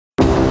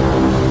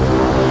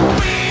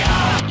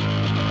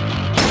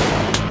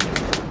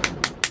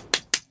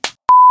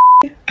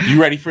You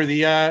ready for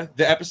the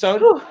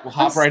episode? Whew, We'll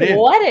hop I'm right in.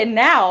 sweating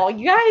now.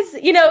 You guys,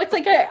 it's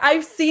like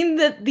I've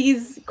seen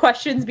these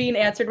questions being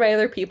answered by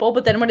other people,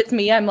 but then when it's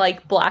me, I'm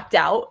like blacked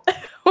out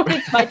when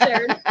it's my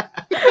turn.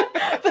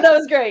 But that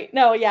was great.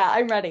 No, yeah,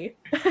 I'm ready.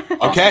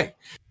 Okay.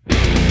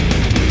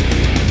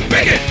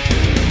 Bacon!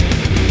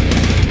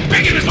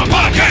 Bacon is my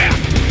podcast!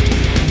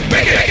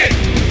 Bacon! Bacon!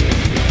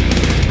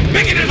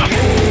 Bacon is my...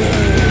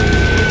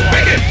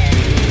 Bacon!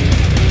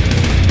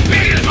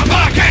 Bacon is my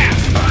podcast!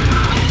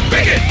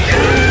 Bacon!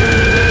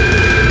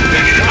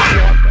 Bacon is my...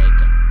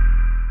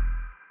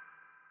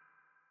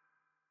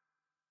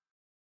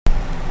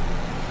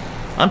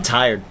 I'm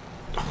tired.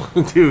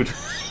 Dude.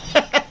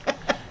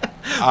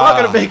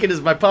 Welcome to Bacon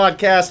is my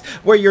podcast,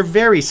 where your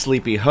very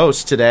sleepy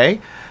hosts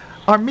today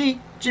are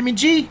me, Jimmy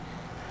G,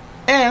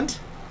 and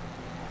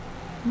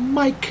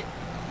Mike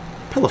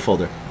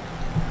Pillowfolder.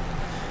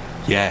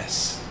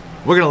 Yes.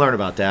 We're going to learn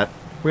about that.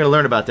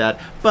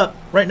 But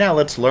right now,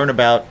 let's learn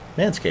about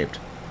Manscaped.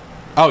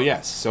 Oh,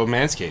 yes. So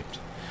Manscaped.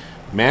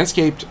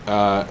 Manscaped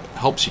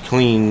helps you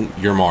clean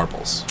your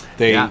marbles.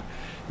 They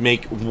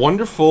make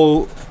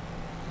wonderful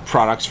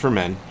products for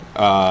men.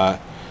 Now,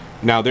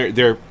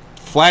 their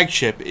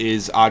flagship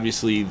is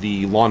obviously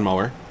the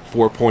Lawnmower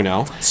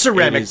 4.0.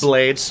 Ceramic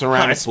blades.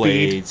 Ceramic high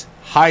blades. Speed.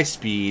 High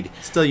speed.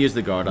 Still use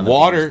the guard on the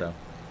water. penis,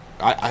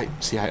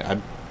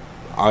 though.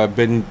 I've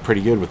been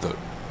pretty good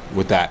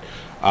with that.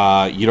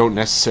 You don't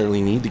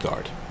necessarily need the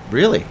guard.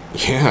 Really?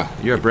 Yeah.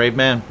 You're a brave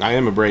man. I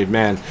am a brave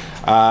man.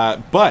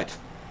 But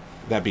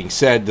that being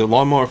said, the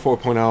Lawnmower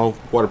 4.0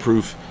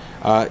 waterproof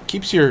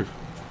keeps your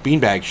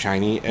beanbag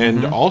shiny,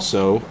 and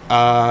also,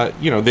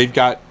 they've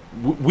got.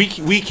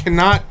 We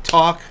cannot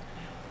talk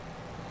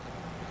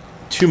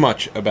too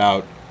much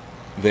about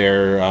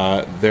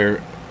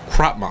their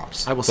crop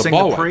mops. I will the sing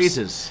ball the wipes.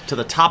 praises to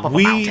the top of a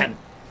mountain.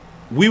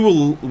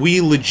 We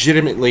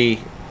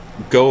legitimately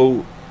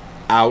go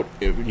out,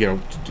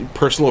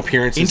 personal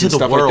appearances Into and the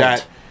stuff world. like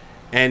that,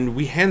 and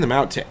we hand them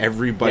out to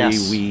everybody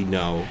Yes. we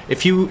know.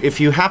 If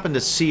you happen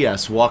to see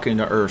us walking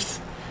to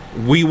Earth,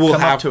 We will Come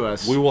up have to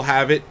us. We will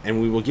have it,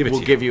 and we will give it.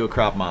 we'll to give you a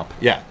crop mop.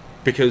 Yeah,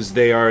 because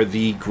they are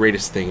the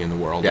greatest thing in the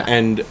world. Yeah.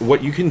 And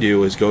what you can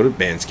do is go to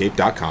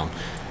manscaped.com.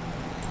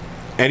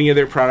 Any of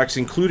their products,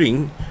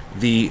 including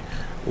the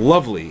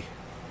lovely,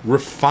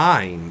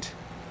 refined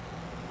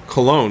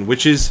cologne,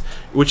 which is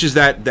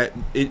that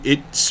it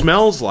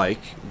smells like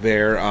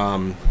their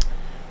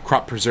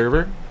crop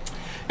preserver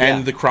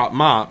and the crop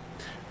mop.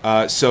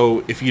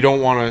 So if you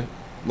don't want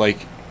to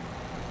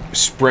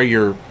spray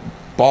your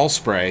ball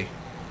spray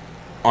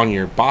on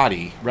your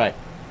body, Right.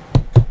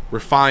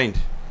 refined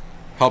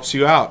helps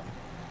you out.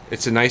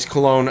 It's a nice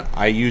cologne.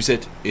 I use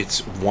it.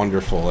 It's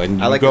wonderful. And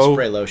you I like the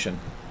spray lotion.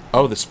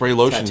 Oh, the spray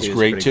lotion's Tattoo is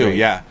great pretty too. great.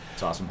 Yeah,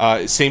 It's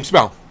awesome. same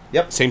smell.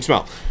 Yep. Same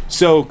smell.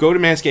 So go to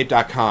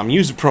manscaped.com.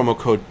 Use the promo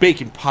code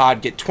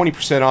BaconPod. Get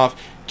 20% off.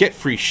 Get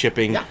free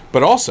shipping. Yeah.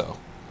 But also,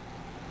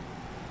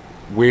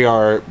 we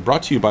are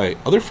brought to you by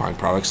other fine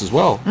products as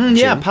well. Yeah,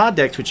 Jim. Pod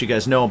Decks, which you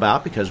guys know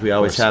about because we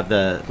always course. have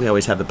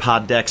the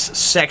Pod Decks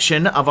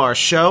section of our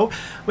show.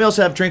 We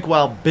also have Drink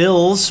While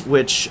Bills,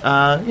 which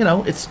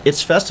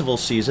it's festival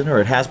season, or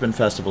it has been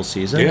festival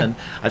season, Yeah. and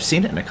I've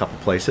seen it in a couple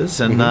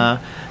places. And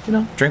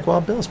Drink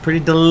While Bills,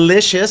 pretty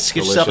delicious.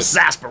 Get yourself a Delicious.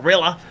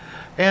 sarsaparilla.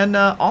 And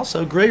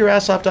also,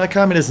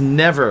 grillyourassoff.com. It is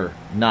never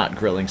not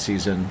grilling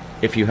season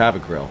if you have a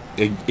grill,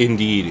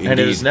 Indeed. and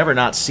it is never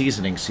not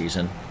seasoning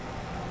season.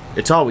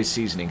 It's always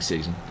seasoning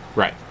season.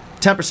 Right.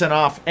 10%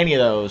 off any of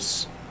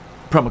those.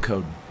 Promo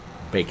code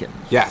BACON.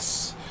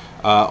 Yes.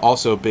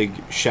 Also, big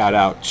shout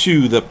out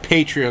to the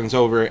Patreons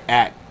over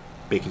at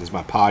Bacon is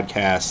My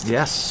Podcast.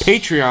 Yes.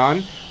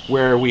 Patreon,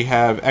 where we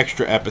have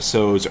extra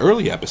episodes,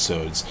 early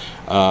episodes,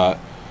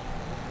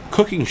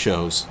 cooking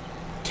shows,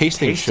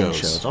 tasting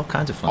shows, all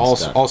kinds of fun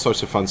stuff. all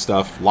sorts of fun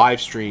stuff, live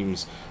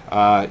streams.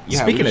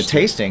 Speaking of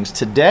tastings,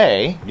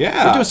 today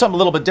we're doing something a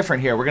little bit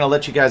different here. We're going to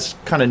let you guys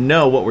kind of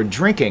know what we're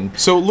drinking.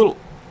 So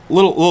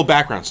little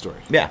background story.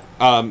 Yeah.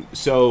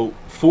 So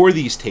for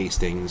these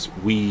tastings,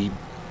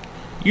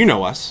 you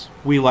know us,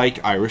 we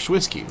like Irish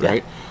whiskey,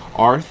 right?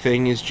 Our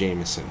thing is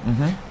Jameson,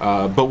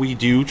 but we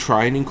do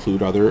try and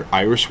include other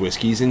Irish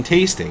whiskeys in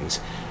tastings,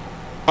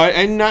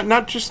 and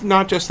not just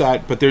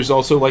that, but there's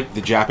also like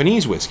the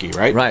Japanese whiskey,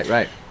 right?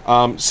 Right.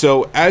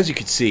 So as you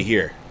can see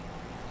here,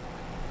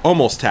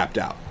 almost tapped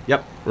out.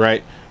 Yep.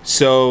 Right.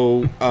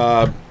 So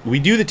we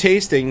do the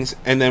tastings,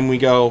 and then we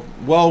go,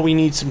 well, we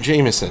need some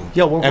Jameson.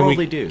 Yeah, we're and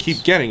worldly we dudes.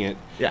 keep getting it.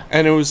 Yeah.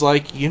 And it was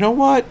like, you know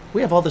what?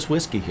 We have all this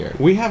whiskey here.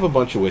 We have a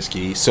bunch of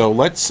whiskey, so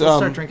let's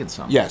start drinking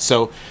some. Yeah.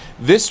 So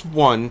this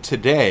one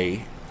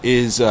today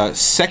is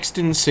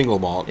Sexton Single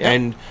Malt,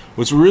 and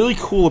what's really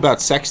cool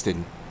about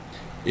Sexton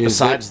is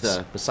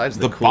besides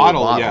the cool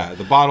bottle. Yeah,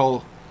 the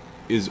bottle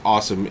is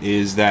awesome.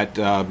 Is that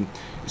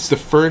it's the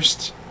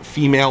first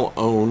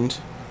female-owned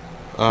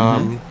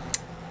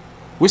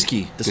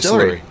whiskey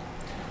distillery.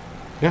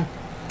 Yeah.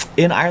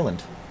 In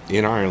Ireland.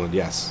 In Ireland,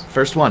 yes.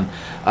 First one.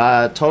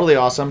 Totally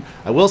awesome.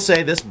 I will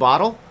say this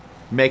bottle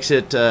makes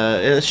it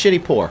a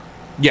shitty pour.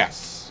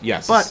 Yes.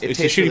 But it it's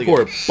a tastes shitty really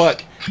pour, good.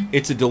 but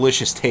it's a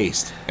delicious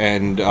taste.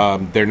 And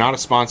they're not a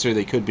sponsor.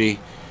 They could be.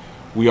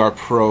 We are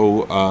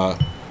pro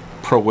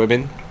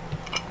women.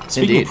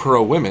 Speaking Indeed. of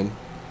pro women,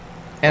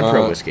 And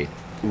pro whiskey.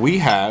 we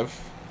have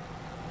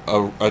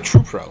a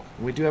true pro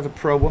We do have a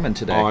pro woman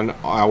today. on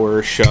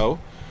our show.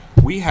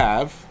 We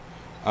have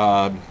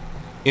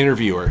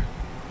interviewer,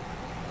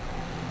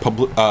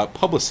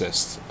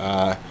 publicist,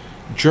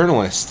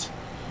 journalist,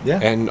 yeah.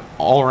 and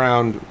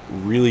all-around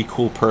really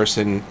cool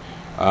person,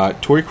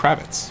 Tori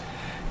Kravitz.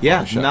 Yeah,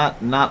 on the show.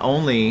 not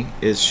only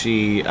is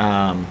she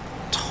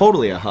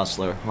totally a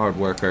hustler, hard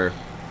worker,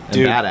 and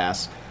Dude.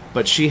 badass,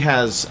 but she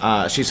has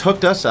she's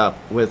hooked us up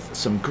with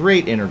some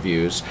great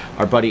interviews.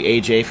 Our buddy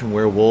AJ from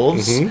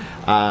Werewolves,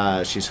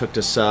 she's hooked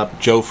us up.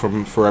 Joe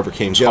from Forever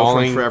Came Joe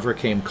Calling. from Forever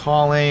Came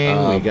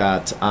Calling. We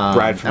got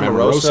Brad from Emerosa.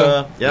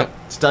 Emerosa. Yep. Yep.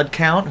 Stud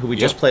Count, who we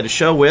just Yep. played a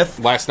show with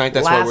Last night,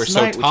 that's why we're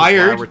so night, which is why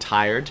tired. we're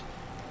tired.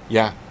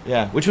 Yeah,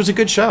 Yeah, which was a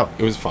good show.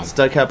 it was fun.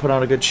 Stud Count put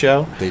on a good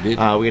show. They did.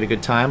 We had a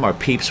good time. Our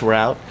peeps were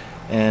out,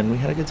 and we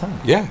had a good time.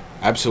 Yeah,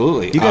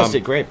 absolutely. You guys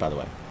did great, by the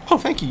way. Oh,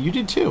 thank you. You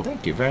did too.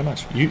 Thank you very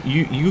much.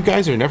 You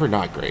guys are never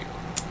not great.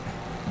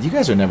 You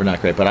guys are never not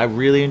great, but I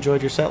really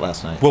enjoyed your set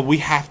last night. Well, we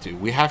have to.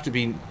 We have to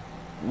be.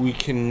 We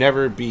can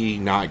never be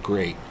not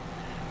great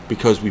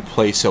because we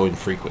play so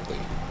infrequently.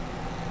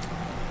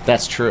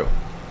 That's true.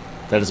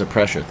 That is a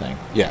pressure thing.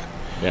 Yeah,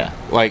 Yeah.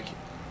 like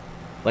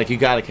Like, you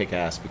got to kick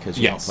ass because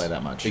you yes, don't play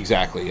that much.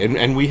 Exactly,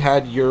 and we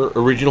had your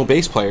original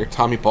bass player,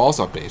 Tommy Balls,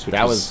 on bass, which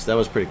That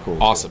was pretty cool.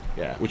 too. awesome.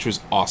 Yeah. which was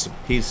awesome.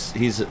 He's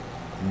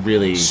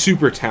really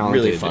Super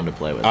talented, really fun to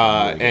play with.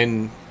 Really good.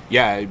 and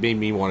yeah, it made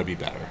me want to be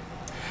better.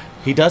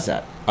 he does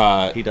that.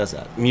 He does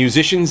that.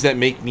 Musicians that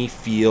make me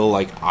feel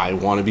like I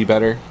want to be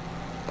better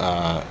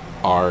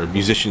are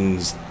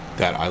musicians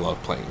that I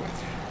love playing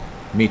with.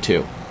 Me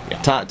too.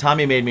 Yeah.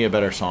 Tommy made me a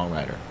better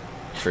songwriter,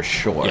 for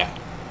sure.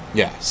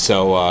 Yeah.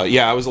 So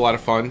it was a lot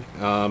of fun.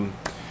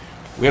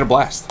 We had a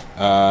blast.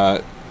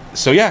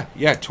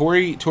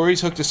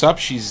 Tori's hooked us up.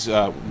 She's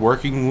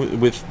working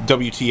with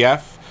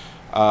WTF,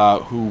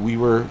 who we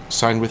were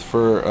signed with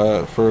for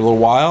a little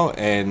while,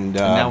 and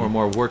Now we're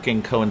more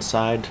working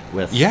coincide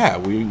with. yeah,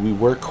 we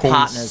work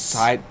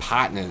coincide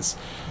partners,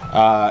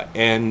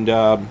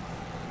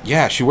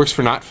 she works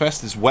for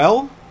Knotfest as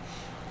well.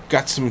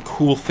 Got some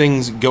cool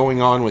things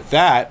going on with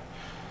that.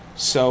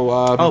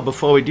 So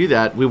Before we do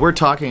that, we were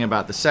talking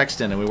about the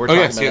sexton, and we were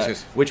talking yes, about yes, that,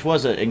 yes. which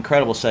was an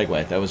incredible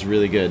segue. That was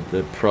really good.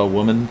 The pro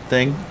woman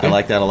thing, I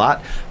like that a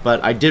lot.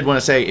 But I did want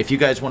to say, if you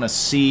guys want to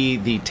see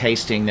the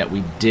tasting that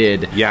we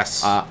did,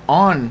 Yes.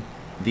 on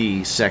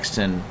the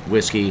Sexton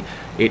whiskey,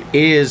 it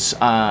is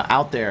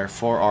out there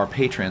for our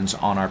patrons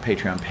on our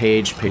Patreon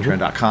page,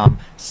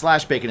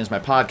 patreon.com/bacon is my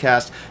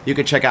podcast. You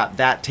can check out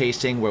that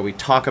tasting where we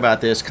talk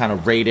about this, kind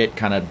of rate it,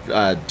 kind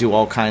of do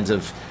all kinds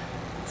of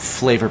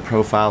flavor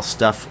profile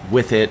stuff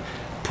with it,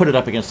 put it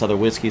up against other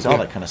whiskeys, all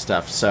that kind of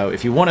stuff. So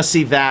if you want to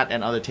see that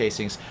and other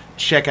tastings,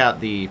 check out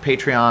the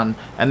Patreon,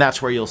 and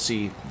that's where you'll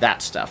see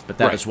that stuff. But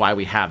that is why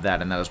we have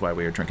that, and that is why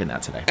we are drinking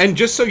that today. And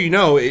just so you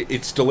know,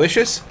 it's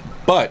delicious,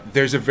 but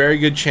there's a very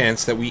good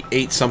chance that we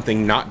ate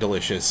something not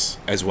delicious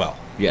as well.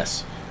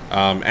 Yes.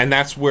 And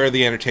that's where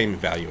the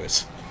entertainment value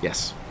is.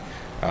 Yes.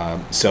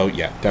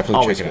 Definitely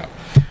Always check it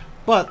good. out.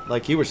 But,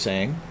 like you were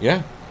saying,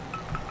 Yeah.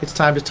 it's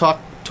time to talk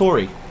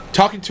Tori.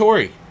 Talking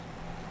Tori.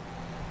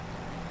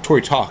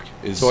 Tori Talk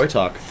is Tori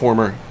Talk.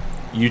 former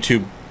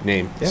YouTube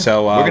name. Yeah.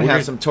 So we're going to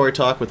have some Tori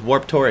talk with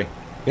Warp Tori.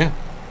 Yeah.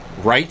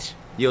 Right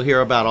You'll hear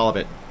about all of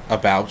it.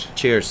 about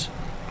Cheers.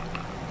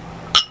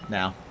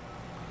 Now.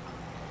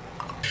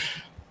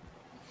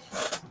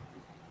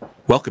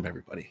 welcome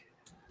everybody.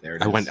 There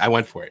it I is.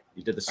 went for it.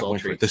 You did the I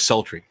went for sultry. it. The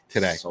sultry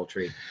today.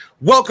 Sultry.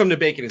 Welcome to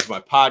Bacon is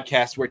My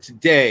Podcast, where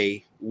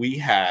today we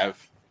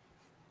have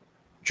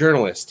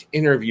journalist,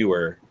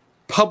 interviewer,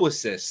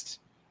 publicist,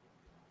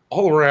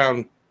 all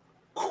around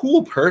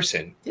cool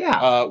person.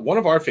 Yeah. One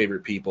of our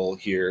favorite people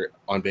here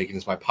on Bacon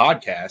is My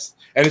Podcast.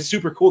 And it's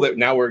super cool that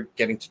now we're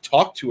getting to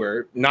talk to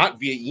her, not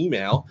via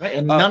email. Right,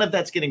 and none of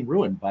that's getting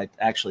ruined by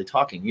actually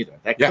talking either.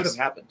 That could Yes.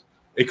 have happened.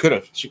 It could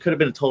have. She could have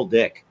been a total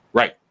dick,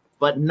 Right.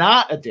 but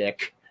not a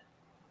dick.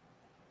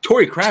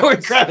 Tori Kravitz. Tori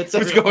Kravitz,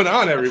 What's going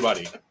on,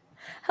 everybody?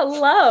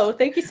 Hello.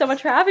 Thank you so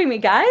much for having me,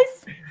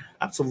 guys.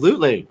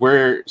 Absolutely.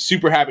 We're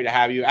super happy to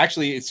have you.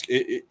 Actually, it's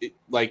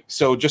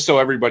just so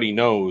everybody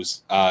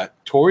knows,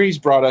 Tori's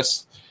brought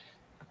us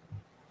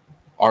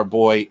our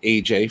boy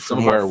AJ Some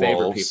from of our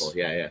Werewolves. favorite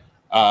people.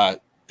 Yeah.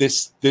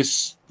 This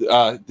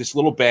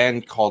little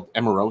band called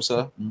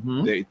Emerosa.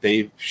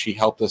 Mm-hmm. She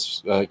helped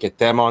us get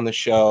them on the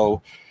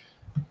show.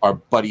 Our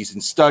buddies in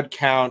Stud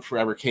Count,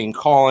 Forever Came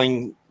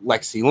Calling,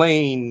 Lexi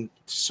Lane,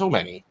 so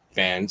many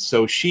bands.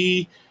 So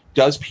she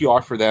does PR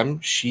for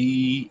them.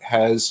 She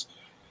has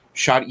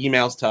shot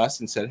emails to us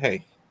and said,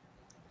 "Hey,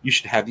 you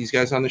should have these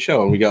guys on the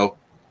show." And we go,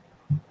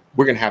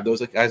 "We're gonna have those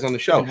guys on the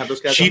show." Have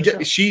those guys on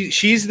the show.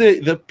 She's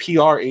the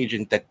PR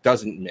agent that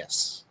doesn't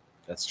miss.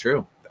 That's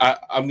true.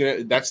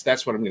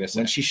 That's what I'm gonna say.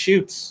 When she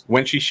shoots,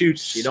 When she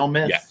shoots, she don't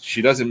miss. Yeah,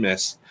 she doesn't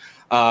miss.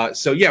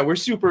 So yeah, we're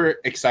super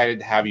excited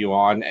to have you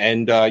on,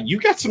 and you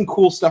got some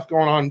cool stuff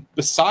going on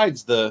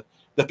besides the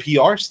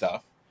PR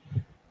stuff.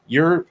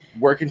 You're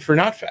working for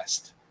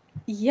Knotfest.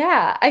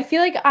 Yeah, I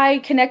feel like I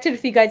connected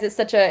with you guys at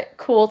such a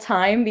cool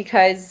time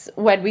because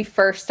when we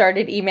first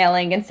started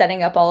emailing and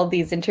setting up all of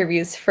these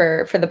interviews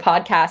for the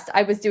podcast,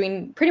 I was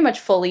doing pretty much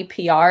fully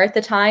PR at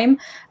the time.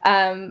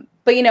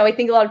 But, you know, I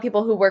think a lot of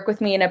people who work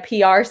with me in a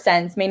PR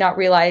sense may not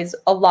realize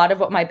a lot of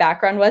what my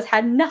background was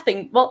had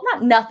nothing, well,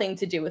 not nothing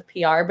to do with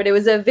PR, but it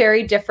was a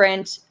very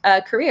different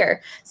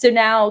career. So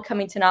now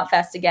coming to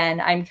Knotfest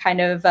again, I'm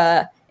kind of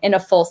in a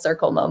full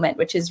circle moment,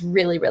 which is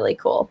really, really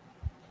cool.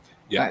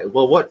 Yeah.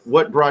 Well,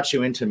 what brought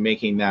you into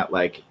making that,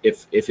 like,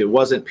 if it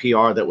wasn't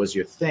PR that was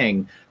your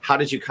thing, how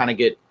did you kind of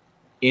get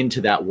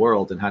into that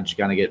world and how did you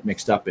kind of get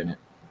mixed up in it?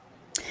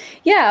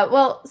 Yeah,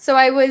 well, so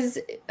I was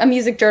a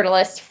music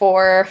journalist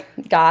for,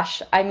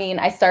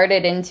 I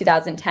started in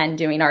 2010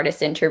 doing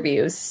artist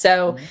interviews.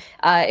 So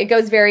it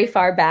goes very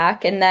far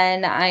back. And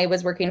then I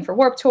was working for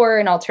Warped Tour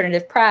and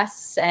Alternative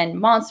Press and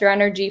Monster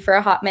Energy for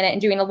a hot minute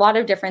and doing a lot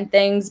of different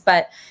things.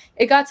 But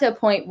it got to a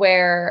point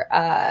where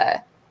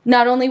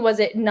not only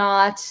was it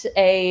not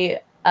a,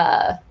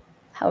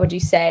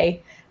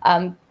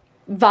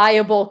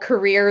 viable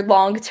career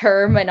long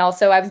term, and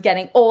also I was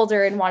getting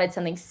older and wanted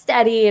something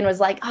steady and was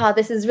like,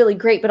 this is really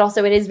great, but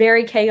also it is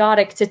very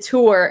chaotic to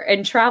tour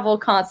and travel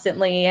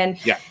constantly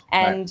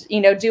and you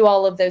know, do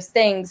all of those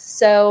things.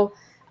 So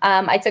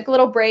I took a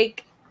little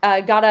break,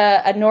 got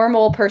a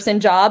normal person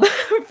job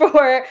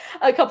for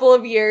a couple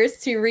of years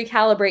to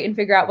recalibrate and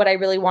figure out what I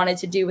really wanted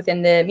to do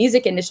within the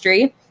music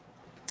industry,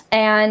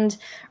 and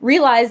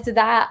realized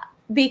that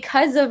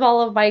because of all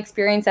of my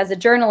experience as a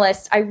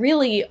journalist, I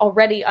really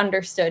already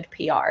understood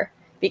PR,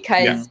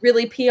 because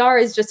really PR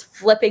is just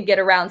flipping it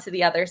around to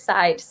the other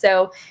side.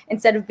 So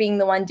instead of being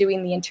the one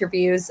doing the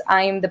interviews,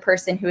 I'm the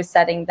person who is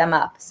setting them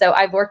up. So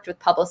I've worked with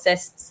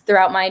publicists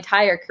throughout my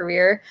entire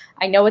career.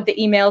 I know what the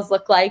emails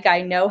look like.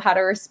 I know how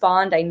to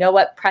respond. I know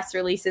what press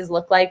releases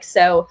look like.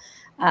 So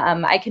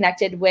I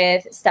connected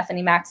with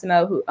Stephanie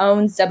Maximo, who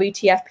owns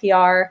WTF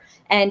PR,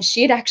 and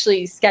she had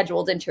actually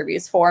scheduled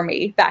interviews for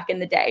me back in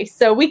the day.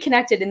 So we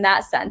connected in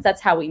that sense. That's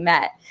how we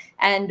met.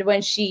 And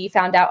when she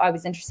found out I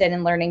was interested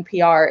in learning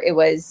PR, it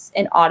was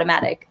an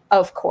automatic,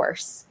 of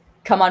course,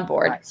 come on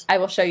board. Nice. I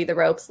will show you the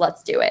ropes.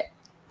 Let's do it.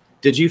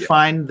 Did you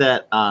find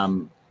that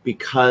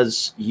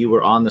because you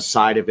were on the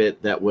side of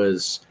it that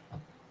was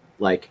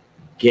like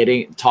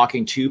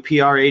talking to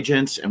PR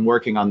agents and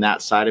working on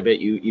that side of it,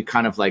 you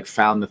kind of like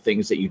found the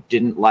things that you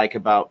didn't like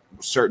about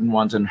certain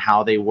ones and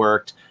how they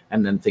worked,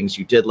 and then things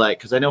you did like?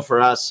 Because I know for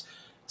us,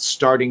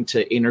 starting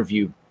to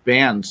interview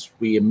bands,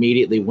 we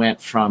immediately went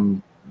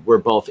from, we're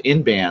both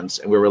in bands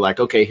and we were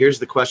like, okay, here's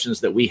the questions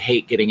that we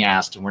hate getting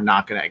asked and we're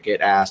not going to get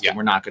asked and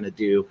we're not going to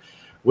do.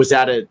 Was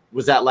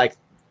that like,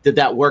 did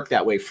that work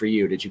that way for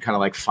you? Did you kind of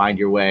like find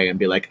your way and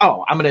be like,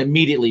 oh, I'm going to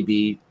immediately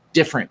be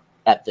different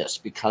at this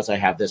because I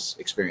have this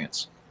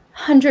experience?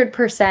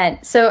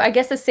 100%. So I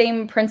guess the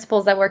same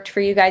principles that worked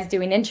for you guys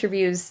doing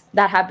interviews,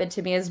 that happened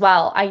to me as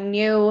well. I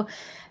knew,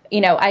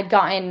 you know, I'd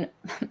gotten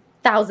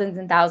thousands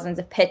and thousands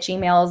of pitch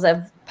emails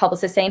of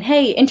publicists saying,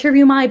 hey,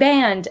 interview my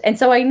band. And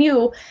so I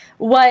knew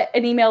what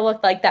an email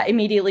looked like that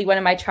immediately went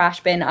in my trash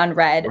bin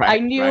unread. I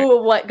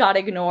knew what got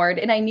ignored,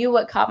 and I knew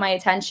what caught my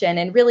attention.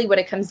 And really what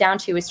it comes down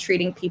to is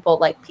treating people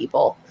like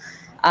people.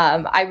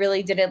 I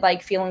really didn't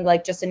like feeling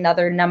like just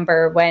another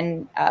number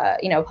when,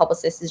 you know,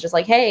 publicist is just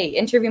like, hey,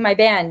 interview my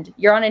band.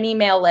 You're on an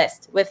email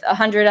list with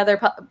 100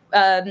 other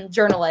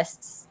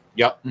journalists.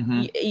 Yep.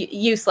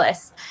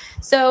 Useless.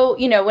 So,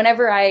 you know,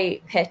 whenever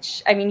I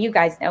pitch, I mean, you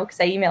guys know,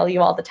 because I email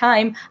you all the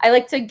time, I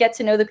like to get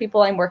to know the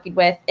people I'm working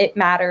with. It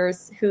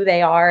matters who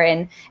they are,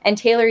 and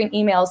tailoring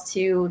emails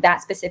to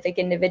that specific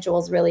individual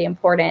is really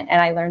important.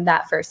 And I learned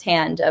that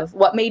firsthand of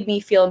what made me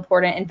feel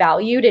important and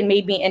valued and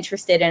made me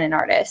interested in an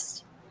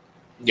artist.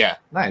 Yeah.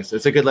 Nice.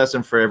 It's a good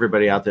lesson for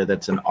everybody out there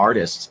that's an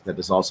artist that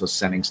is also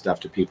sending stuff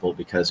to people,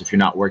 because if you're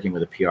not working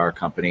with a PR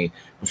company,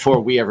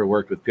 before we ever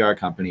worked with PR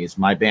companies,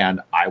 my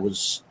band, I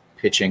was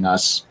pitching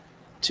us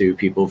to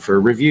people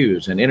for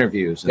reviews and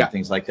interviews and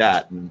things like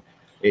that. And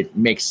it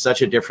makes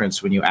such a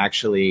difference when you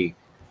actually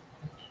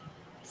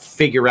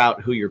figure out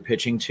who you're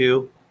pitching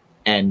to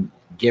and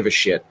give a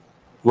shit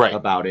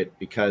about it,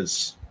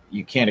 because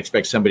you can't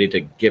expect somebody to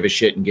give a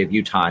shit and give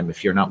you time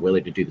if you're not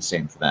willing to do the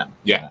same for them.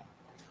 Yeah.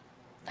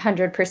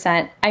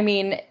 100%. I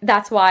mean,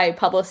 that's why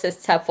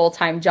publicists have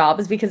full-time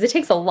jobs, because it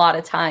takes a lot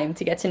of time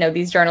to get to know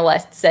these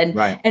journalists and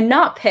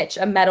not pitch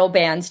a metal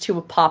band to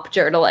a pop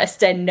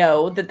journalist and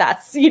know that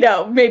that's, you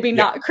know, maybe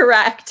not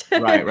correct.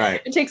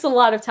 Right. It takes a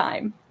lot of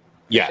time.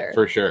 Yeah,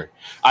 for sure.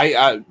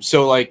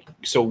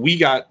 So we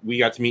got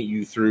to meet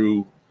you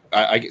through,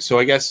 I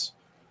guess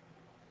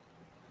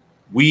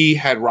we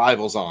had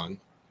rivals on.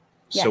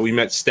 So we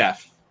met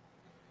Steph.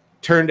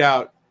 Turned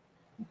out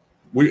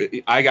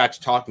I got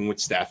to talking with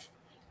Steph.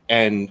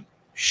 And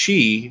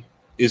she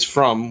is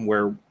from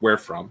where we're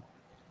from,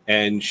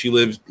 and she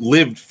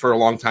lived for a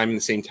long time in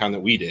the same town that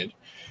we did.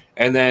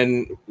 And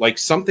then like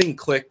something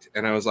clicked,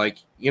 and I was like,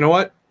 you know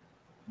what?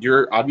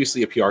 you're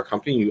obviously a PR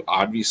company. You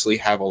obviously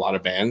have a lot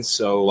of bands.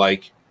 So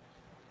like,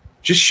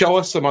 just show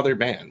us some other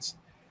bands.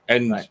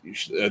 And Right.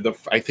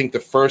 I think the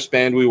first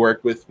band we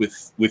worked with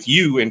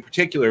you in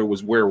particular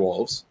was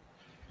Werewolves.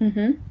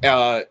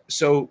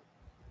 So,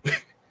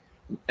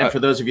 And for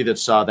those of you that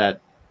saw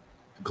that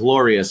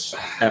glorious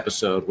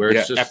episode where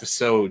it's just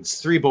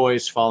episodes, 3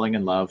 boys falling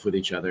in love with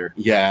each other,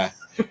 yeah,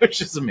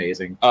 which is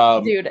amazing.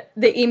 Dude,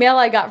 the email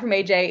I got from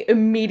AJ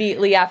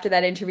immediately after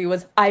that interview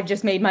was, "I've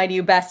just made my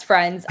new best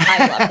friends.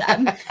 I love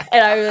them."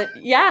 And I was like,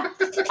 yeah,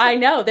 I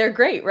know. They're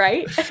great,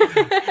 right?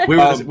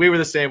 We were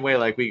the same way.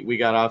 Like we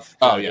got off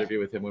the interview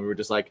with him when we were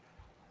just like,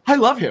 I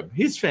love him.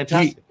 He's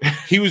fantastic.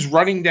 He was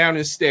running down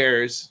his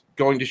stairs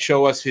going to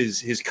show us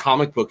his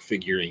comic book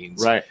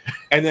figurines. Right.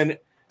 And then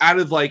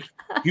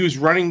he was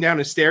running down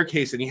a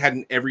staircase and he had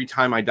an "Every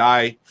Time I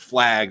Die"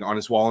 flag on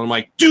his wall. And I'm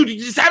like, dude, you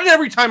just had an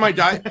 "Every Time I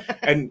Die."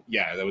 And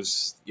it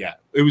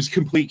was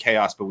complete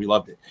chaos, but we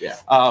loved it. Yeah.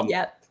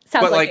 Yep.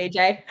 Sounds like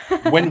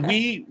AJ.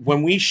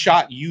 when we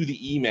shot you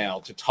the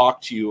email to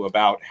talk to you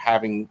about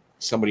having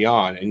somebody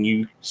on, and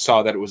you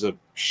saw that it was a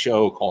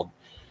show called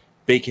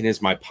Bacon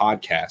Is My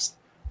Podcast,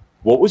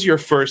 what was your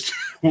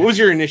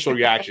initial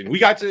reaction? We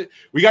got to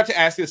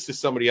ask this to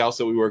somebody else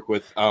that we work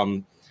with,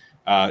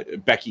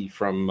 Becky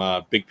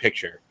from Big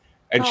Picture,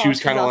 and she was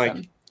kind of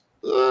awesome.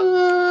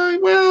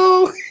 like,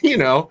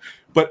 well,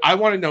 but I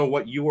want to know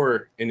what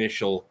your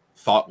initial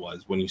thought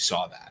was when you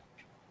saw that.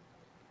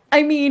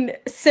 I mean,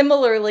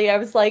 similarly, I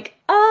was like,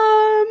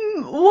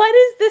 what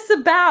is this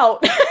about?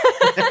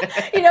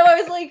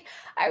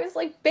 I was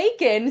like,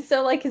 bacon.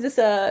 So like, is this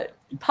a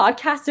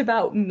podcast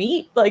about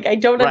meat? Like, I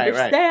don't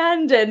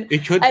understand. And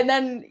it could. And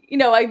then,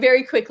 I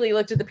very quickly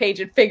looked at the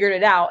page and figured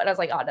it out. And I was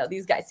like, oh no,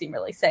 these guys seem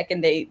really sick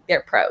and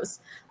they're pros.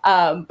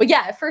 But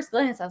yeah, at first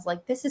glance, I was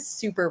like, this is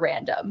super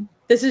random.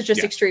 This is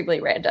just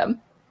extremely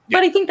random. Yeah.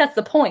 But I think that's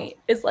the point.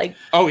 Is like,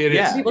 it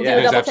is. People do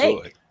a double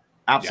take.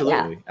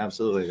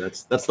 Absolutely.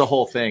 That's the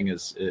whole thing.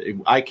 Is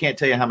I can't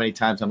tell you how many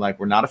times I'm like,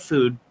 we're not a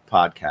food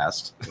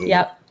podcast.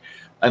 Yep.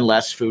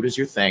 Unless food is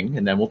your thing,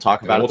 and then we'll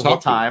talk about it the whole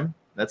time.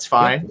 That's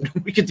fine. Yeah.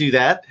 We could do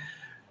that.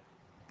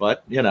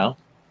 But Yeah.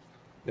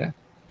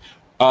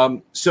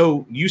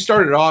 So you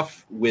started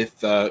off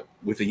with a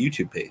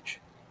YouTube page.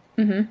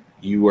 Mm-hmm.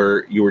 You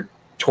were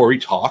Tory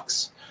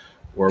Talks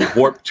or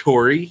Warp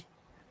Tory.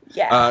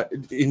 Yeah.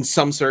 In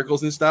some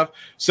circles and stuff.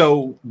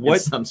 So what? In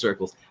some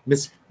circles,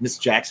 Miss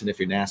Jackson, if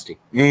you're nasty.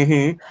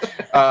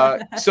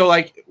 Mm-hmm. So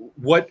like,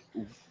 what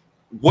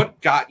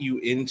got you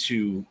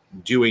into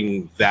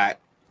doing that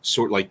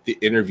sort of like the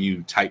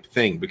interview type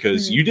thing?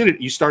 Because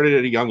you started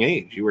at a young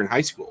age. You were in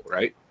high school,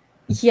 right?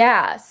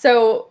 Yeah.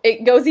 So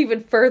it goes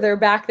even further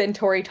back than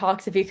Tory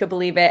Talks, if you could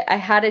believe it. I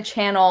had a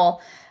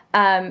channel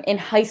in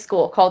high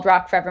school called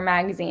Rock Forever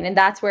Magazine, and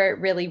that's where it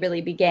really,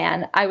 really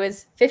began. I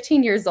was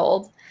 15 years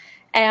old.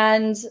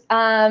 And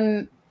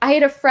I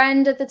had a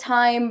friend at the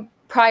time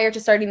prior to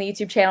starting the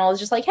YouTube channel. It was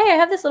just like, hey, I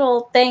have this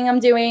little thing I'm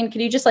doing. Can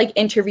you just like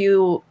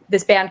interview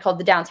this band called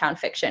the Downtown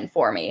Fiction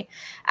for me?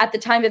 At the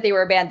time that they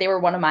were a band, they were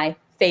one of my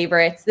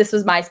favorites. This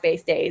was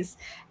MySpace days.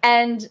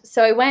 And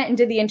so I went and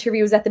did the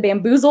interviews at the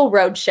Bamboozle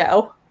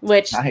Roadshow,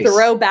 which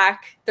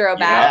throwback.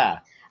 Yeah.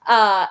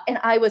 And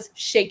I was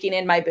shaking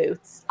in my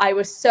boots. I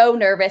was so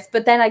nervous,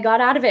 but then I got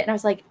out of it and I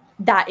was like,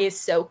 that is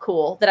so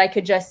cool that I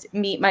could just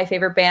meet my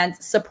favorite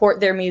bands,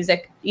 support their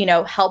music,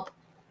 help,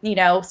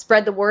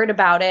 spread the word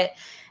about it.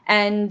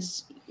 And,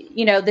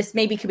 this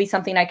maybe could be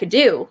something I could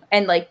do.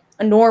 And like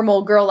a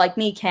normal girl like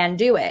me can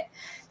do it.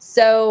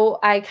 So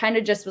I kind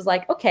of just was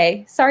like,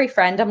 okay, sorry,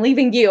 friend, I'm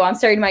leaving you. I'm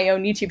starting my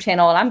own YouTube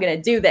channel and I'm going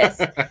to do this.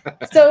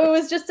 So it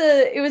was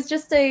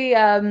just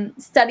a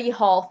study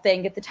hall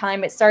thing at the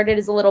time. It started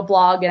as a little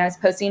blog and I was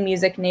posting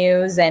music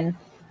news and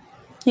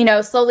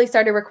slowly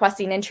started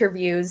requesting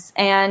interviews.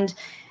 And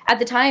at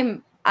the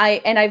time,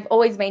 I've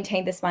always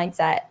maintained this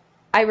mindset.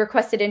 I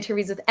requested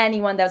interviews with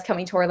anyone that was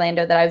coming to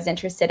Orlando that I was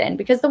interested in,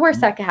 because the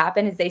worst that could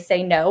happen is they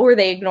say no or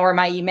they ignore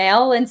my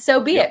email, and so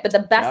be it. But the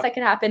best that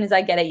could happen is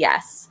I get a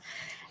yes.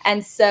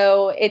 And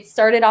so it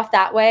started off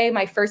that way.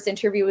 My first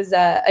interview was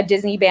a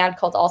Disney band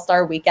called All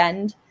Star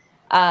Weekend.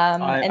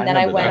 And then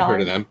I went on. I've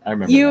heard of them. I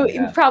remember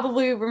you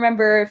probably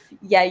remember.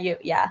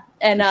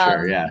 And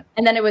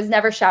and then it was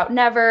Never Shout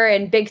Never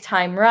and Big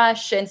Time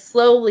Rush. And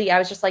slowly I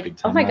was just like,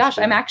 oh my gosh,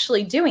 I'm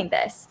actually doing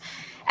this.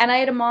 And I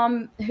had a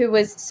mom who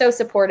was so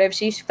supportive.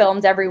 She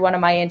filmed every one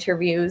of my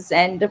interviews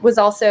and was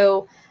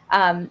also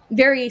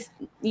very,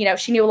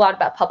 she knew a lot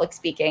about public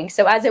speaking.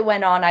 So as it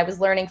went on, I was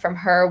learning from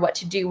her what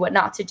to do, what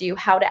not to do,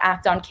 how to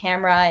act on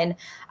camera. And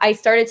I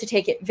started to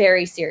take it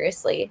very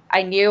seriously.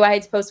 I knew I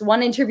had to post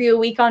one interview a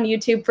week on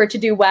YouTube for it to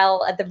do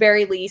well at the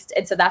very least.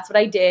 And so that's what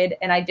I did.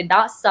 And I did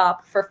not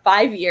stop for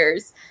 5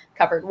 years,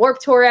 covered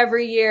Warped Tour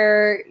every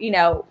year,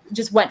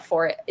 just went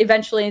for it.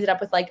 Eventually ended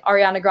up with like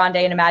Ariana Grande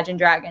and Imagine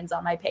Dragons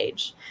on my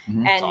page.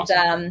 Mm-hmm. And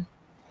awesome.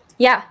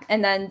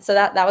 And then so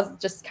that was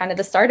just kind of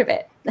the start of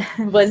it.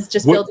 Was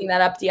just building that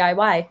up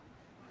DIY.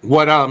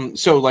 What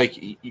so like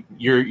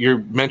you're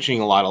mentioning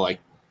a lot of like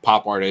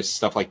pop artists,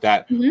 stuff like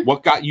that. Mm-hmm.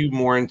 What got you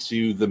more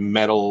into the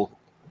metal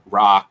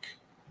rock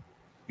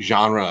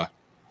genre.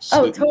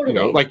 Oh, You know,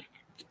 totally. like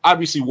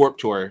obviously Warped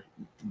Tour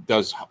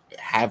does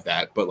have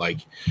that, but like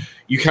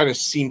you kind of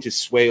seem to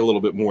sway a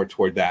little bit more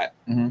toward that.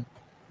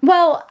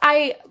 Well,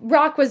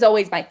 rock was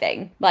always my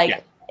thing. Like Yeah.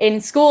 in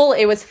school,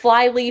 it was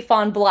Flyleaf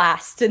on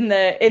blast in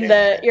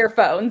the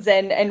earphones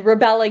and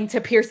rebelling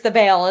to Pierce the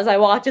Veil as I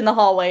walked in the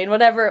hallway and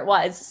whatever it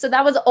was. So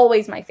that was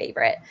always my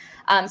favorite.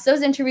 So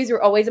those interviews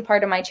were always a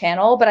part of my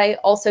channel, but I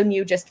also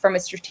knew just from a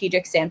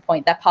strategic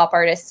standpoint that pop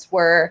artists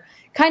were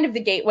kind of the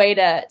gateway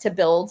to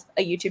build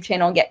a YouTube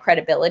channel and get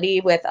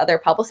credibility with other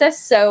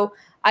publicists. So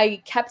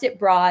I kept it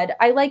broad.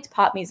 I liked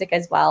pop music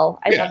as well.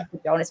 I loved the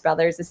Jonas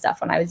Brothers and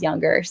stuff when I was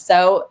younger.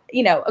 So,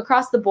 you know,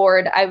 across the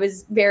board, I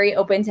was very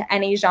open to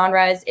any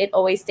genres. It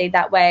always stayed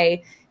that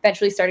way.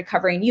 Eventually started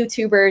covering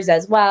YouTubers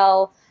as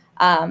well.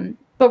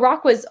 But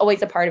rock was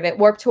always a part of it.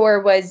 Warped Tour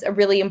was a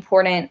really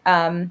important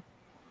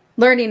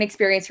learning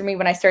experience for me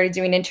when I started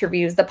doing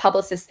interviews. The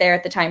publicist there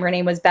at the time, her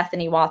name was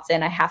Bethany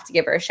Watson. I have to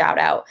give her a shout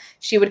out.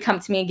 She would come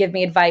to me and give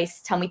me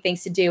advice, tell me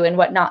things to do and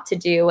what not to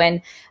do.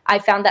 And I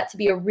found that to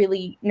be a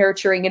really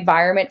nurturing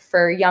environment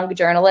for young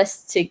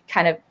journalists to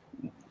kind of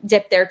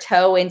dip their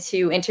toe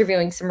into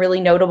interviewing some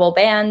really notable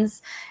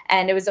bands.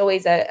 And it was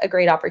always a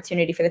great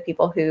opportunity for the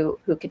people who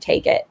could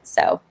take it.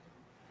 So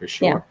For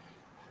sure.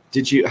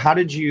 Yeah. How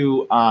did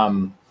you,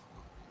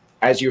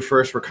 as you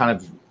first were kind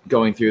of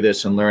going through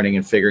this and learning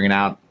and figuring it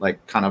out,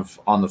 like kind of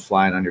on the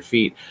fly and on your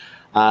feet,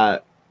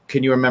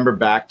 can you remember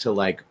back to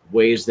like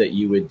ways that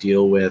you would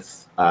deal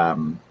with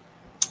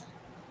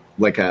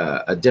like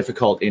a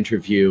difficult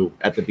interview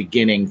at the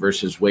beginning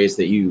versus ways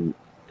that you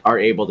are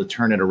able to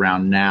turn it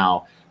around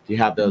now? Do you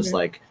have those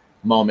like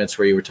moments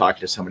where you were talking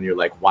to someone, you're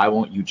like, why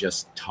won't you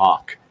just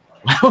talk?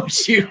 Why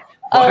won't you?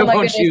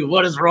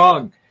 What is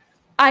wrong?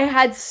 I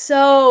had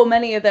so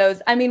many of those.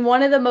 I mean,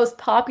 one of the most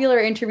popular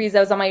interviews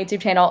that was on my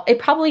YouTube channel, it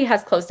probably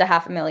has close to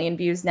 500,000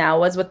 views now,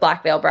 was with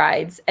Black Veil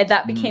Brides. And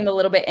that became a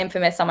little bit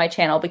infamous on my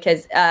channel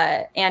because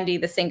Andy,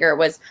 the singer,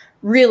 was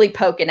really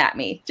poking at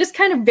me. Just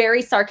kind of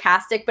very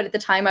sarcastic, but at the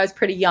time I was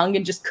pretty young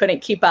and just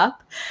couldn't keep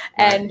up.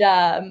 Right.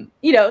 And,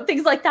 you know,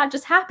 things like that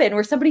just happen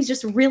where somebody's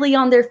just really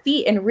on their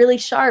feet and really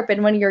sharp.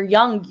 And when you're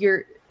young,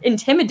 you're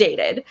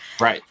intimidated.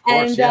 Right. Of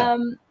course,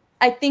 and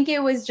I think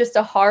it was just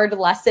a hard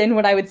lesson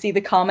when I would see the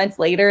comments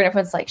later and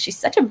everyone's like, she's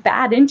such a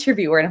bad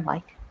interviewer. And I'm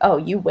like, oh,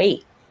 you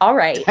wait. All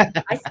right.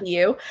 I see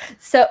you.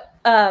 So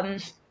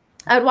I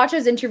would watch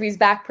those interviews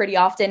back pretty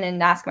often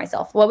and ask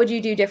myself, what would you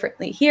do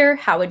differently here?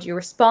 How would you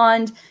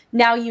respond?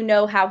 Now you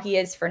know how he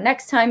is for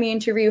next time you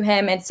interview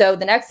him. And so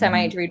the next time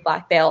I interviewed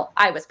Black Veil,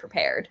 I was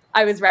prepared.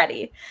 I was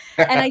ready.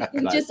 And I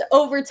think just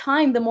over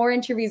time, the more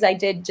interviews I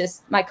did,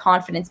 just my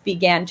confidence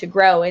began to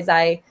grow as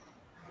I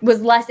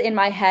was less in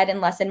my head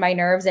and less in my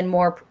nerves and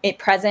more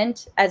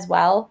present as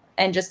well.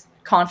 And just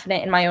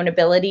confident in my own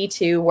ability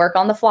to work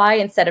on the fly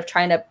instead of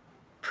trying to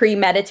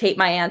premeditate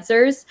my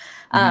answers.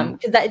 Because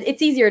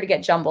it's easier to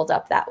get jumbled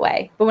up that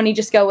way. But when you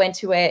just go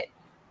into it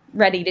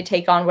ready to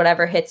take on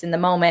whatever hits in the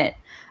moment,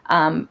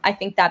 I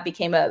think that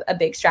became a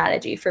big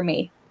strategy for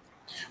me.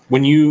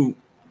 When you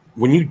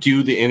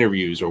do the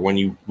interviews or when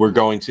you were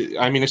going to,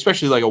 I mean,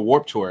 especially like a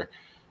Warped Tour,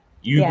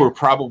 you were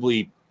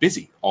probably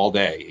busy all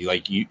day.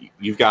 Like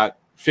you've got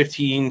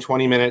 15,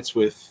 20 minutes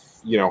with,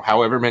 you know,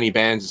 however many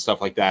bands and stuff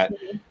like that.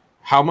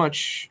 How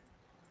much,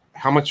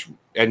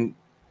 and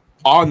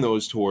on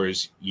those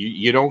tours,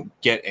 you don't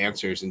get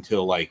answers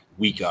until like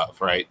week of,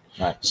 right?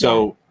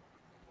 So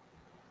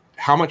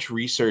how much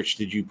research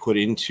did you put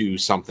into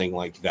something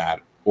like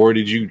that? Or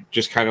did you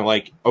just kind of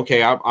like,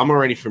 okay, I'm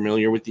already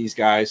familiar with these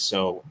guys,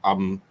 so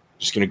I'm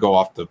just going to go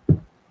off the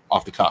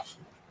cuff?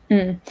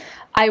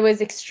 I was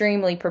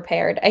extremely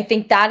prepared. I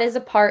think that is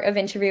a part of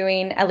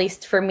interviewing, at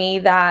least for me,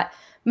 that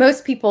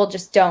most people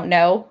just don't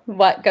know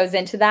what goes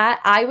into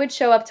that. I would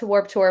show up to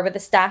Warped Tour with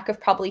a stack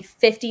of probably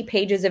 50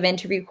 pages of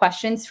interview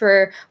questions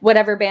for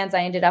whatever bands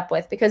I ended up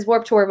with, because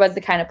Warped Tour was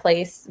the kind of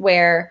place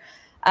where,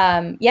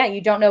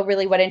 you don't know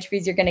really what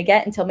interviews you're going to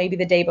get until maybe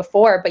the day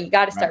before, but you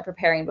got to start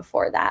preparing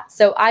before that.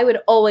 So I would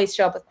always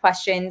show up with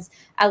questions,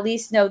 at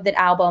least know the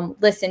album,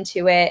 listen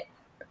to it,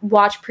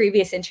 watch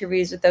previous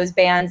interviews with those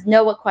bands,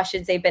 know what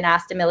questions they've been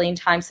asked a million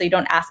times so you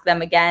don't ask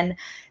them again.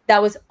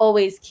 That was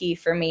always key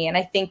for me. And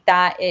I think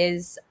that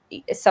is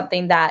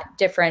something that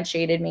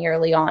differentiated me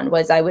early on,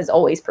 was I was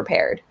always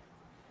prepared.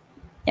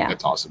 Yeah.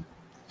 That's awesome.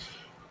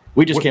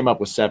 We just came up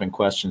with 7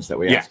 questions that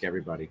we ask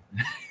everybody.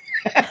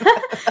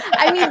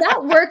 I mean,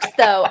 that works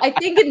though. I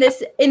think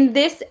in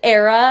this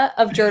era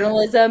of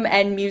journalism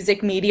and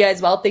music media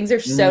as well, things are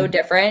so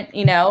different,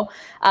 you know,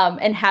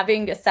 and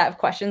having a set of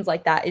questions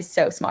like that is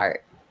so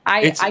smart.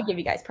 I give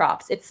you guys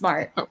props. It's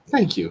smart. Oh,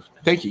 thank you.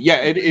 Yeah,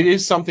 it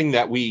is something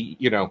that we,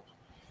 you know,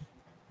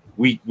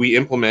 we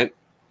implement.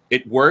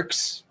 It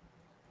works.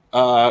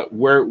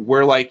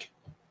 We're like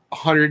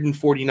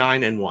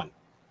 149 and 1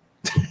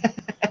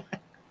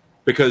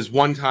 because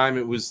one time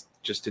it was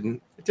just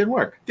didn't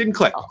work. Didn't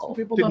click. Oh,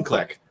 People didn't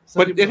click.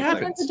 But people it don't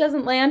happens. Sometimes it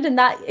doesn't land in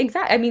that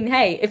exact. I mean,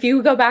 hey, if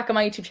you go back on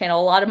my YouTube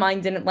channel, a lot of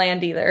mine didn't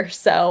land either.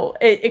 So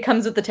it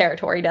comes with the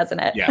territory, doesn't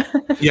it? Yeah.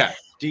 Yeah.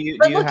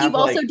 But look, you've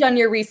also done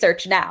your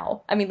research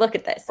now. I mean, look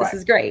at this. This Right.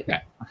 is great.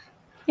 Yeah.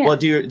 Yeah. Well,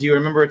 do you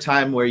remember a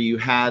time where you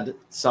had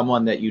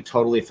someone that you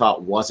totally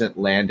thought wasn't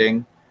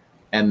landing,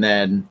 and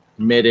then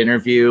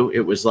mid-interview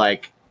it was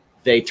like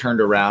they turned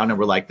around and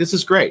were like, "This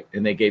is great,"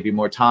 and they gave you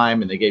more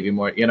time and they gave you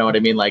more. You know what I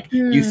mean? Like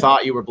you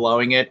thought you were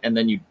blowing it, and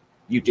then you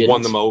didn't.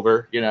 Won them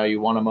over. You know,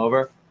 you won them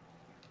over.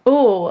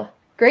 Ooh,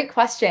 great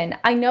question.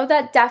 I know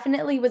that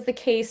definitely was the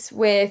case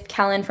with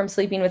Kellen from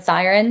Sleeping with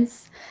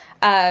Sirens.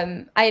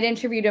 I had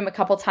interviewed him a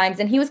couple times,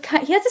 and he has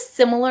a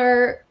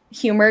similar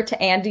humor to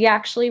Andy,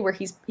 actually, where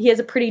he has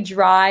a pretty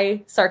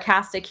dry,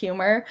 sarcastic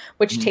humor,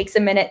 which takes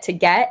a minute to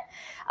get.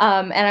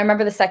 And I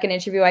remember the second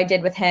interview I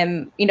did with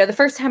him, you know, the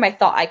first time I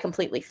thought I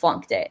completely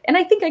flunked it. And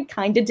I think I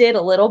kind of did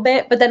a little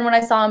bit. But then when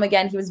I saw him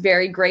again, he was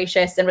very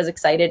gracious and was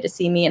excited to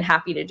see me and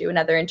happy to do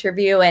another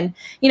interview. And,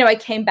 you know, I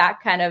came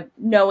back kind of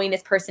knowing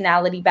his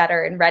personality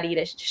better and ready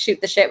to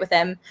shoot the shit with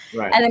him.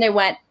 Right. And then it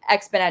went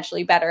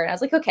exponentially better. And I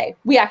was like, okay,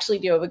 we actually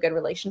do have a good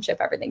relationship.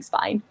 Everything's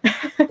fine.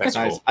 That's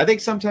Nice. cool. I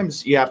think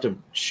sometimes you have to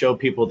show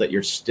people that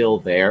you're still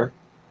there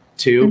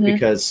too, Mhm.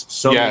 because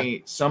so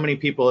many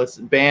people, it's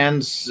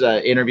bands,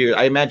 interview.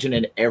 I imagine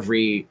in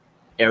every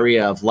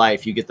area of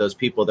life, you get those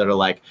people that are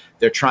like,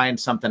 they're trying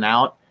something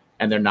out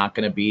and they're not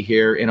going to be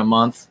here in a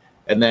month.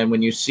 And then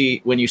when you see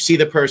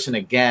the person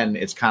again,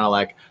 it's kind of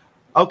like,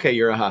 okay,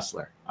 you're a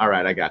hustler. All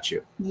right, I got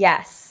you.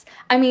 Yes.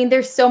 I mean,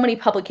 there's so many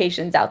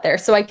publications out there,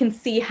 so I can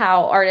see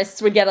how artists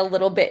would get a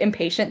little bit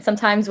impatient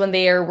sometimes when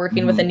they are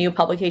working with a new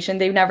publication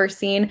they've never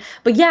seen.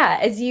 But yeah,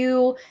 as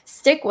you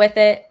stick with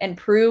it and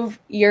prove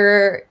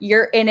you're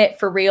in it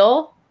for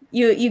real,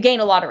 you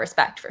gain a lot of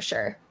respect for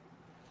sure.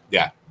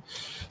 Yeah.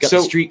 Got So-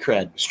 the street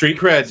cred. Street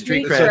cred.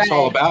 Street That's what it's cred.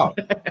 all about.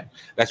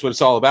 That's what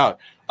it's all about.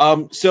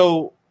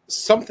 So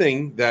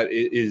something that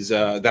is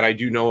that I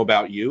do know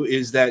about you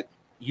is that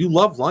you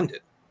love London.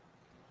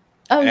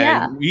 Oh And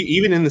yeah.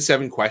 even in the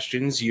 7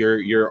 questions,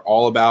 you're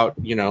all about,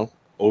 you know,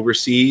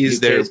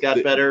 overseas. UK's got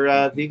the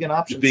better vegan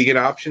options. vegan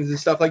options and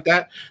stuff like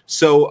that.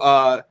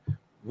 So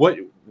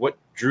what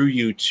drew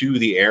you to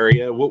the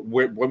area?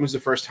 When was the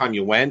first time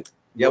you went?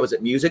 Yeah, was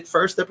it music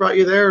first that brought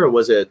you there, or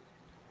was it?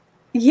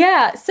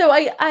 Yeah, so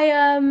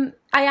I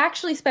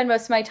actually spend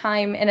most of my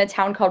time in a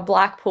town called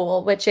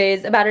Blackpool, which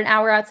is about an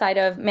hour outside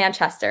of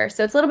Manchester.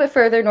 So it's a little bit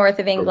further north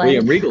of England.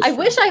 Liam Regal's I from.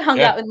 wish I hung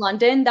Yeah. out in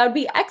London. That would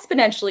be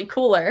exponentially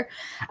cooler.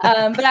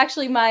 But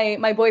actually,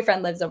 my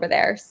boyfriend lives over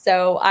there,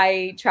 so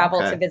I travel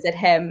Okay. to visit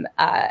him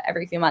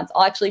every few months.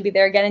 I'll actually be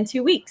there again in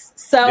 2 weeks.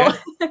 So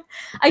Yeah.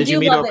 I Did do you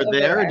meet love over it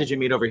there, or there. did you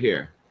meet over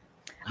here?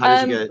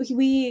 How did you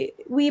get?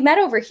 We met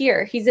over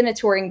here. He's in a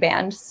touring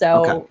band,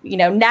 so Okay. you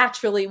know,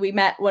 naturally we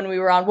met when we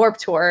were on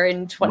Warped Tour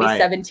in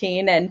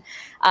 2017, and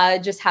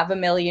just have a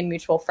million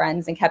mutual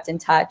friends and kept in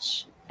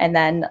touch. And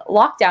then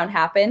lockdown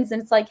happens,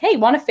 and it's like, hey,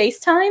 want to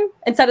FaceTime?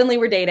 And suddenly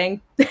we're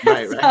dating.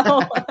 Right,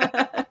 So-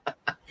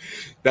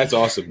 That's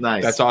awesome.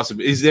 Nice. That's awesome.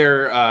 Is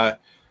there? Are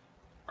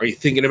you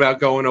thinking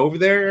about going over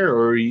there,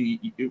 or are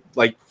you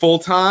like full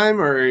time,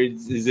 or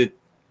is it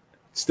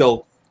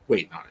still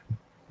waiting on it?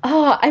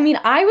 Oh, I mean,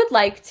 I would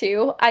like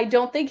to. I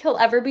don't think he'll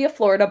ever be a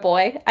Florida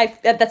boy.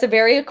 That's a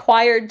very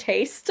acquired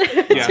taste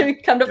to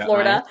come to Yeah,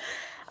 Florida.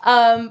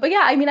 But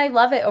yeah, I mean, I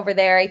love it over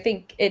there. I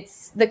think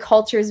the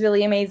culture is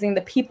really amazing.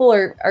 The people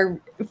are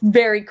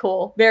very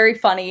cool, very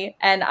funny,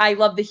 and I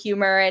love the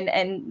humor,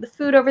 and the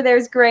food over there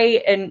is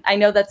great. And I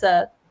know that's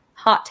a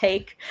hot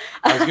take.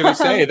 I was going to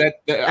say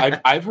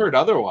that I've heard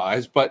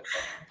otherwise, but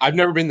I've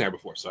never been there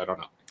before, so I don't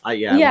know.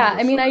 Yeah,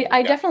 I mean,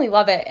 I definitely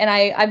love it, and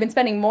I've been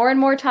spending more and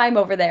more time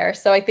over there,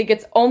 so I think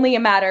it's only a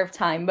matter of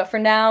time. But for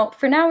now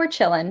we're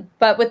chilling.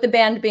 But with the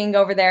band being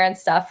over there and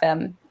stuff,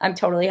 I'm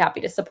totally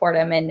happy to support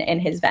him in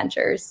his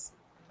ventures.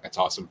 That's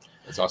awesome.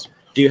 That's awesome.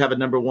 Do you have a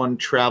number one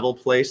travel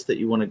place that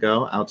you want to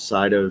go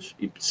outside of?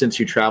 Since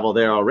you travel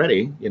there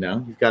already, you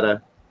know you've got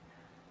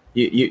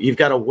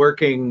a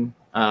working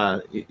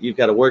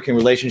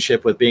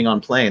relationship with being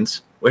on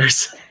planes.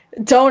 Where's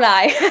Don't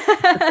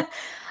I?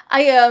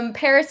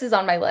 Paris is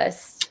on my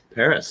list.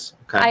 Paris?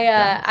 Okay.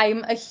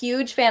 I'm a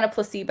huge fan of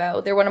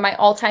Placebo. They're one of my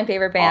all-time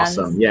favorite bands.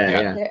 Awesome.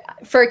 Yeah. They're-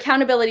 For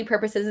accountability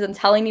purposes, I'm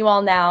telling you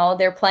all now,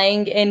 they're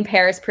playing in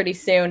Paris pretty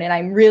soon, and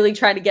I'm really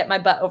trying to get my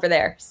butt over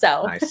there.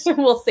 So Nice.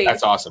 we'll see.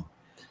 That's awesome.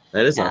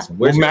 That is Yeah. awesome.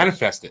 We'll Where's yours?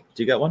 manifest it.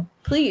 Do you got one?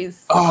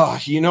 Please. Oh,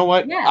 you know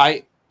what? Yeah.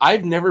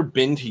 I've never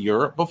been to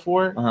Europe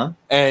before, Uh-huh.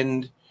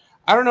 and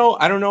I don't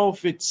know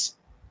if it's.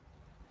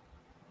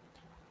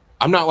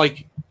 I'm not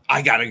like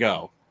I gotta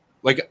go.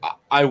 Like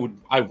I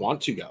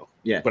want to go.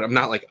 Yeah. But I'm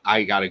not like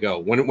I gotta go.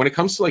 When it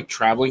comes to like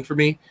traveling for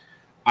me,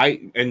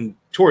 and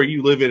Tori,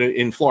 you live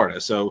in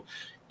Florida, so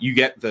you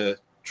get the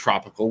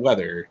tropical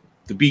weather,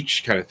 the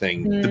beach kind of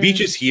thing. The Mm.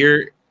 beaches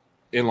here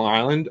in Long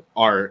Island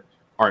are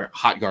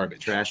hot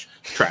garbage,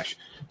 trash.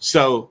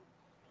 So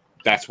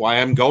that's why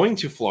I'm going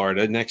to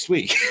Florida next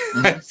week.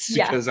 That's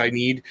Yeah. because I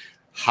need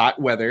hot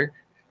weather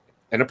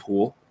and a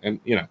pool And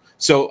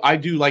so I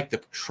do like the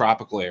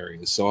tropical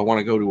areas. So I want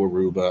to go to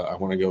Aruba. I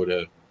want to go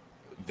to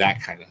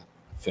that kind of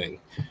thing.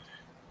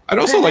 I'd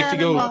also like to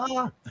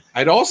go.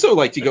 I'd also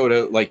like to go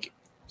to like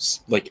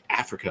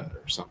Africa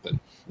or something,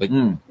 like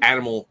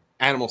animal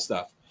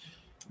stuff.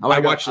 I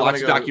watch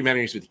lots of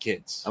documentaries with the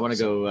kids. I want to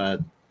go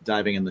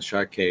diving in the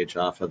shark cage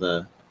off of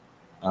the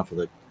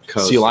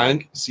coast. Seal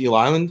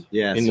Island.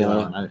 Yeah, Seal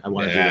Island. I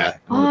want to do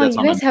that. Oh,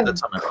 you guys have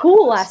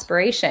cool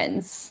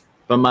aspirations.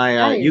 But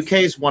my UK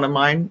is one of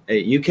mine.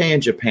 UK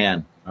and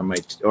Japan are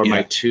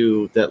my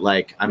two that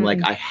like I'm like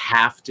I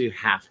have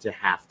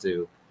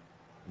to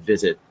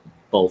visit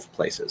both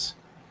places.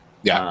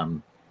 Yeah.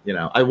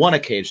 I want a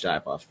cage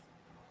dive off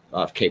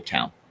Cape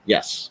Town.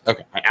 Yes.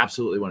 Okay. I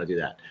absolutely want to do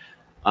that.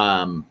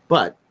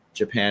 But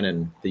Japan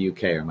and the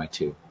UK are my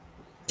two.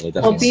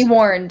 Well, be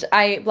warned.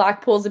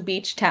 Blackpool's a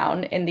beach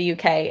town in the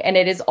UK, and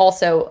it is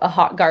also a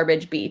hot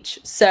garbage beach.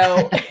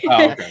 So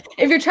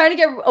if you're trying to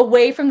get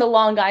away from the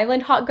Long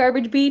Island hot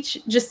garbage beach,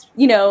 just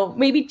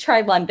maybe try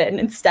London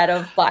instead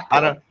of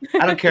Blackpool.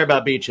 I don't care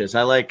about beaches.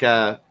 I like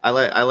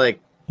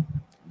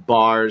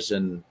bars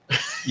and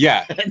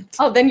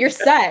oh, then you're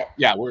set.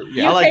 Yeah,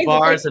 I like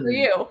bars for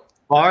you.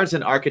 Bars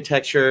and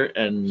architecture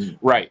and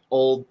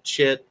old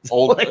shit,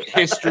 old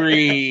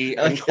history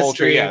and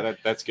culture. Yeah,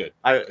 that's good.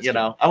 I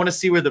want to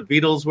see where the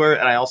Beatles were,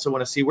 and I also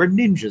want to see where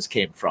ninjas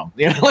came from.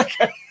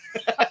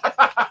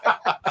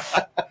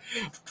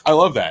 I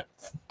love that.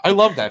 I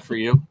love that for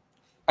you.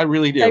 I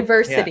really do.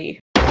 Diversity.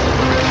 Yeah.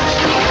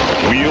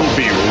 We'll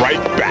be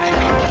right back.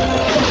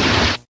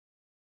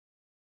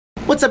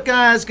 What's up,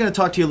 guys? Going to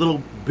talk to you a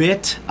little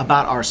bit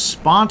about our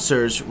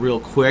sponsors real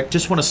quick.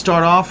 Just want to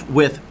start off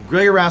with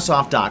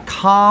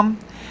grillyourassoff.com.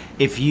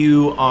 If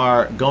you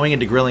are going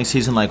into grilling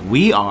season like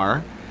we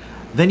are,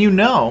 then you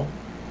know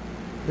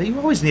that you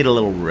always need a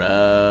little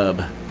rub.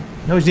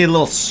 You always need a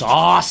little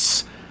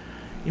sauce.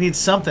 You need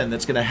something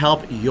that's going to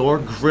help your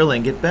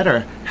grilling get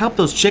better. Help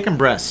those chicken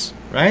breasts,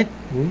 right?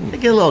 They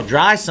get a little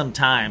dry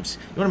sometimes.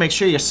 You want to make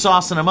sure you're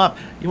saucing them up.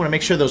 You want to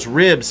make sure those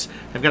ribs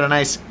have got a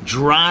nice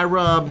dry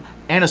rub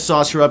and a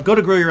saucy rub. Go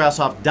to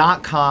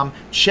grillyourassoff.com.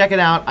 Check it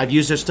out. I've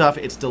used their stuff.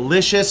 It's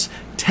delicious.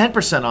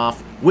 10%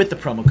 off with the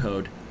promo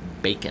code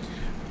BACON.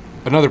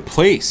 Another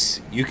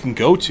place you can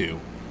go to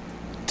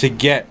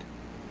get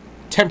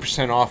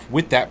 10% off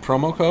with that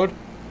promo code,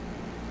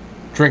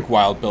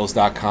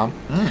 drinkwildbills.com.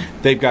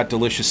 They've got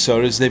delicious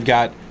sodas. They've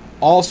got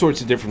all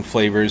sorts of different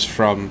flavors,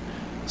 from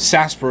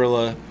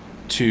sarsaparilla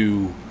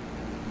to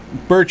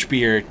birch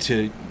beer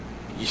to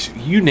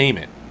you name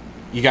it.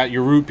 You got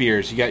your root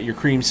beers, you got your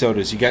cream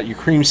sodas, you got your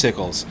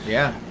creamsicles.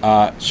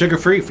 Yeah.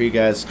 Sugar-free for you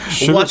guys.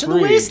 Watching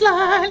the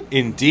waistline.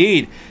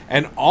 Indeed.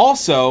 And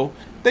also,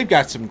 they've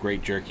got some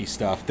great jerky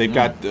stuff. They've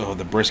got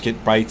the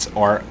brisket bites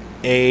are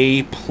A+.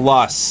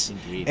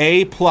 Indeed.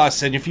 A+.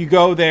 And if you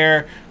go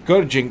there, go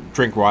to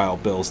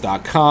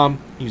drinkwildbills.com,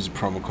 use the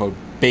promo code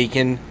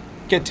BACON,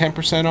 get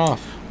 10%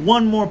 off.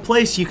 One more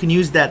place you can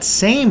use that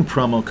same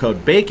promo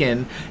code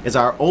BACON is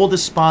our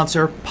oldest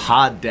sponsor,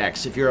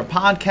 Poddex. If you're a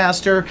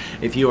podcaster,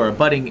 if you are a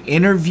budding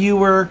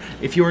interviewer,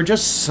 if you are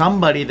just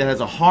somebody that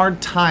has a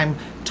hard time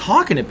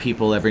talking to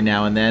people every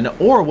now and then,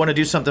 or want to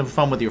do something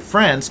fun with your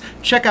friends,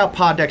 check out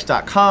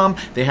poddex.com.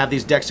 They have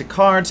these decks of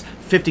cards,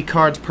 50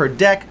 cards per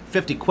deck,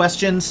 50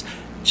 questions.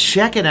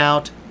 Check it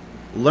out.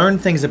 Learn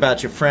things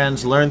about your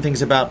friends, learn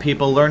things about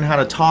people, learn how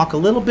to talk a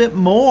little bit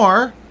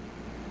more,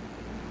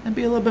 and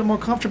be a little bit more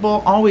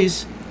comfortable.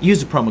 Always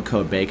use the promo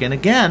code BACON.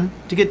 Again,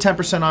 to get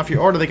 10% off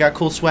your order. They got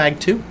cool swag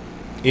too.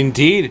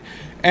 Indeed.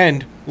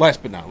 And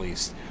last but not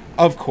least,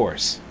 of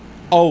course,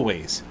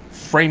 always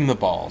frame the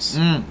balls.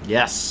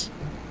 Yes.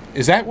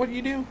 Is that what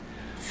you do?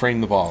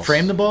 Frame the balls.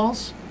 Frame the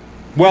balls?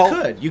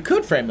 Well, you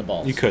could frame the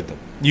balls. You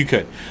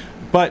could.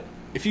 But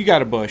if you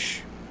got a bush,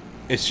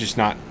 it's just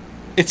not.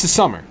 It's the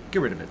summer.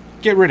 Get rid of it.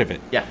 Get rid of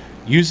it. Yeah.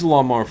 Use the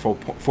Lawnmower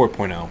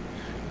 4.0.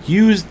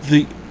 Use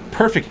the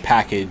perfect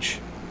package.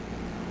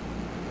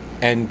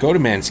 And go to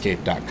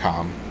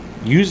manscaped.com.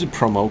 Use the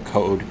promo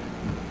code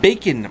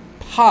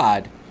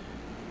BACONPOD.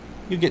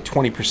 You get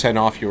 20%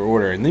 off your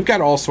order. And they've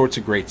got all sorts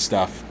of great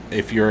stuff.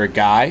 If you're a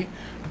guy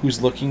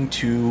who's looking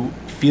to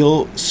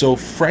feel so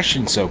fresh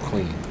and so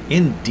clean.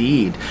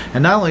 Indeed.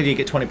 And not only do you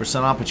get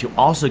 20% off, but you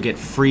also get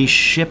free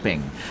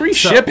shipping. Free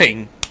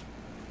shipping?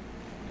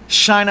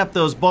 Shine up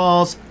those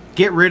balls.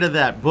 Get rid of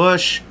that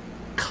bush.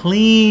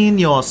 Clean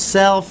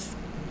yourself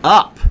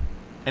up.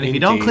 And if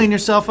you don't clean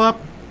yourself up,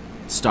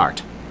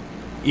 start.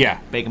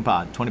 Yeah. Bacon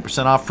Pod,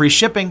 20% off, free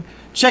shipping.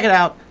 Check it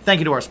out. Thank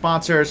you to our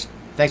sponsors.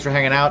 Thanks for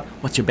hanging out.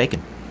 What's your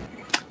bacon?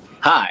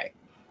 Hi,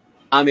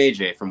 I'm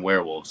AJ from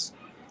Werewolves,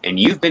 and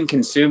you've been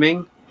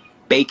consuming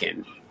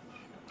Bacon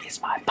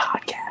is my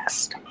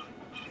podcast.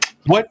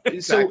 What?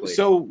 Exactly.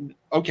 So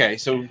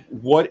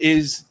what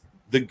is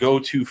the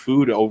go-to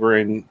food over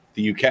in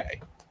the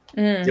UK?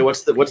 Yeah,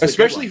 what's the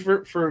especially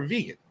for a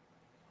vegan?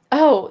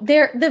 Oh,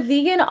 the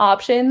vegan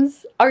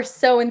options are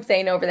so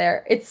insane over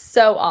there. It's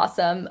so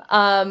awesome.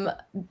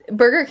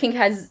 Burger King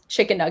has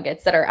chicken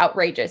nuggets that are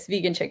outrageous,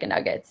 vegan chicken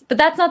nuggets, but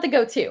that's not the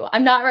go-to.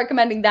 I'm not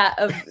recommending that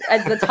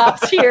as the top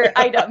tier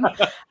item.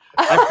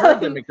 I've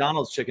heard that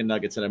McDonald's chicken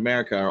nuggets in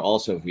America are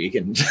also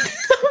vegan.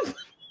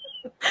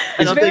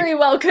 It very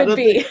well could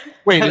be.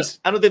 Wait,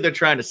 I don't think they're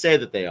trying to say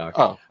that they are.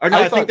 Oh, Or no,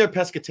 I thought- think they're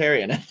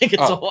pescatarian. I think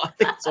it's all.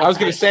 I was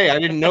going to say I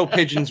didn't know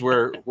pigeons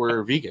were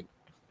vegan.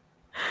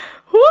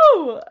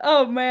 Whoo!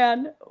 Oh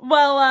man.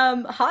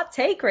 Well, hot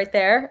take right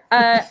there.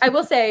 I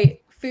will say,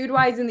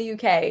 food-wise in the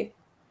UK,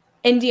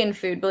 Indian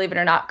food, believe it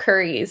or not,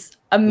 curries,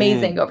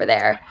 amazing over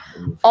there.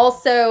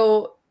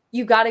 Also,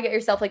 you got to get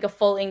yourself like a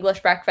full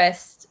English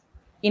breakfast.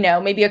 You know,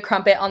 maybe a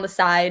crumpet on the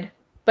side,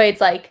 but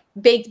it's like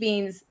baked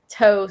beans,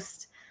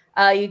 toast.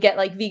 You get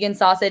like vegan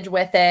sausage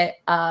with it.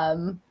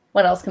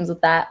 What else comes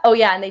with that? Oh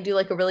yeah, and they do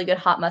like a really good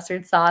hot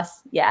mustard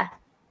sauce. Yeah,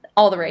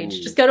 all the rage.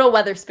 Ooh. Just go to a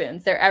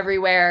Weatherspoons. They're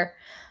everywhere.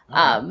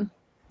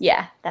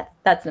 Yeah,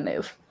 that's the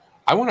move.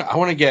 I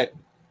want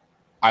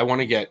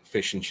to get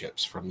fish and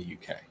chips from the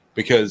UK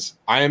because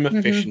I am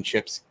a fish and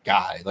chips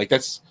guy. Like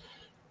that's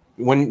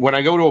when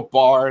I go to a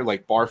bar,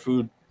 like bar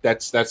food,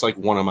 that's like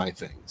one of my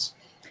things.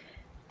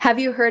 Have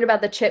you heard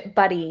about the Chip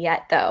Buddy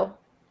yet, though?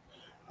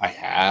 I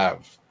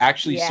have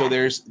actually. Yeah. So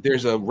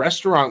there's a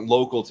restaurant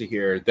local to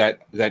here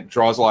that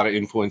draws a lot of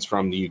influence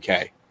from the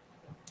UK.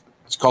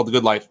 It's called The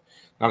Good Life,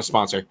 not a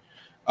sponsor,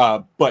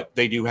 but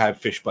they do have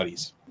fish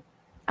buddies.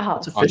 Oh,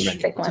 It's a On the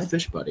fish. menu. It's a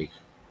fish buddy.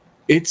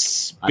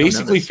 It's I don't know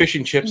basically this. fish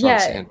and chips on Yeah. a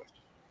sandwich.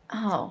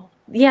 Oh,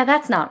 yeah,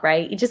 that's not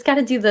right. You just got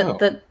to do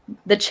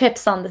the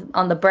chips on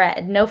the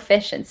bread, no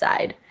fish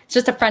inside. It's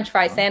just a French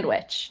fry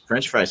sandwich.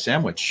 French fry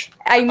sandwich.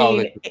 I mean,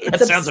 that it's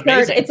that sounds absurd.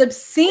 amazing. It's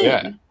obscene.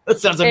 Yeah. That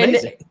sounds And-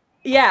 amazing.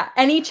 Yeah,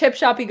 any chip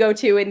shop you go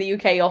to in the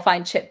UK, you'll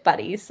find Chip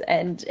Buddies,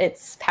 and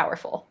it's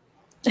powerful.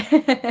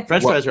 French Well-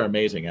 fries are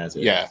amazing as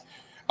is. Yeah.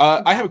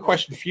 I have a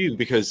question for you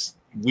because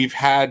we've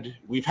had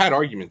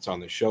arguments on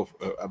this show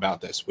about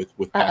this with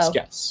past Uh-oh.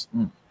 guests.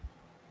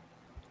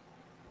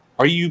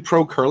 Are you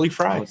pro curly Oh,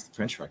 fry? it's the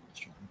French fry.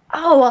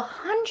 Oh,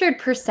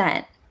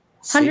 100%.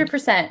 See?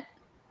 100%.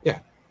 Yeah.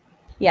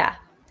 Yeah.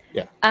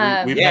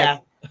 Yeah. We've Yeah.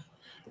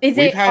 Is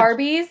We've it had-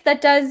 Arby's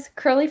that does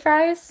curly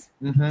fries?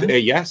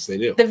 Mhm. yes, they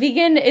do. The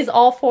vegan is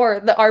all for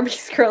the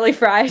Arby's curly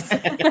fries.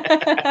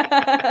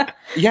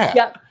 Yeah.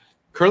 Yep.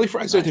 Curly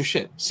fries are Nice. their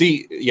shit.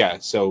 See, yeah.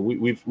 So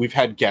we've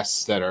had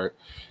guests that are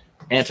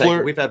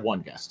We've had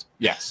one guest.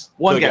 yes,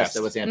 One the guest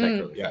that was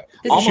anti-curly. Yeah.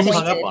 Almost hung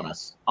Disappointed. up on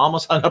us.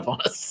 Almost hung up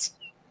on us.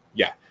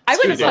 I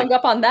would have Excuse me. hung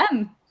up on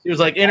them. He was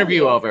like,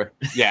 interview over.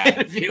 Yeah.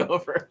 Interview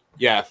over.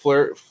 Yeah.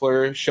 Fleur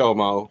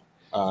Shomo.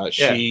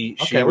 She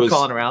Okay, was we're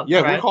calling her out. Yeah,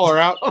 All we'll right. call her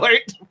out. All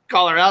right.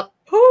 Call her out.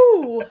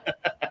 Whoo!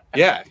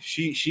 Yeah,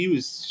 she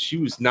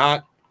was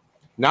not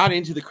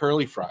into the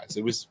curly fries.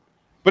 It was,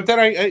 but then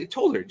I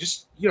told her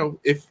just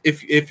if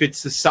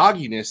it's the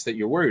sogginess that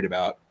you're worried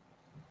about,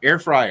 air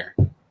fryer.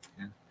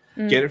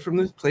 Mm. Get it from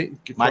the plate.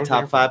 My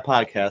top 5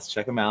 podcasts.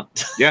 Check them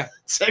out. Yeah,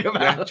 Check them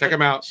yeah, out. check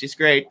them out. She's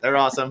great. They're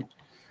awesome.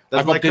 I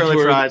Doesn't like bumped into curly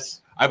her-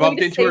 fries. I Way bumped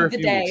to into her a save the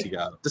few day. weeks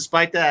ago.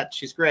 Despite that,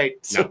 she's great.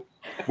 No,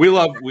 we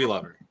love her.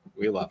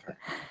 We love her.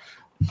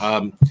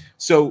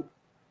 So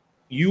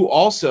you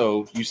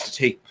also used to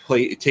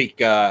take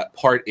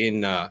part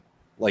in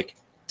like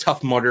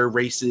Tough Mudder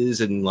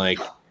races and like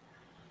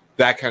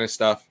that kind of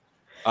stuff.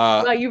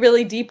 Wow, you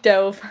really deep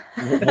dove.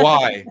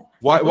 Why?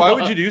 Why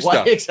would you do Why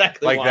stuff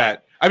exactly like why?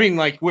 that? I mean,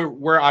 like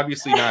we're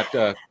obviously not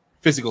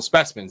physical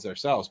specimens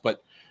ourselves,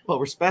 but Well,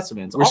 we're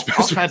specimens. We're all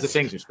specimens. kinds of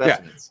things are Yeah.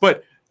 specimens.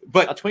 but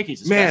A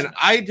Twinkie's a man, specimen.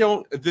 I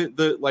don't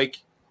the like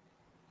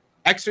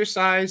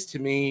exercise to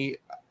me.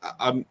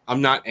 I'm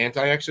not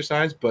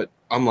anti-exercise, but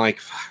I'm like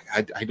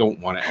fuck, I don't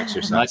want to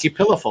exercise. Nike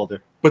pillow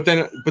folder. But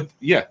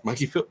yeah,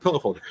 Mikey pillow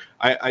folder.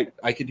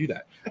 I could do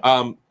that.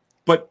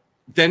 But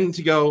then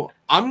to go,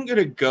 I'm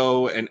gonna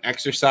go and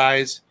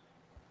exercise,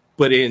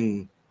 but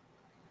in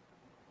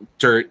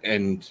dirt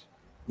and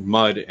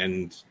mud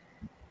and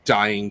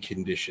dying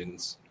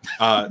conditions.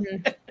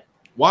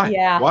 Why?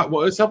 Yeah.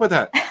 What's up with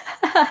that?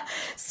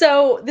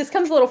 So this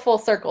comes a little full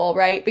circle,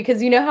 right?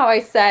 Because you know how I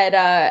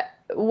said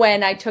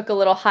when I took a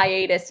little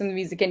hiatus from the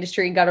music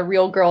industry and got a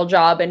real girl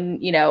job and,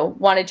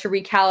 wanted to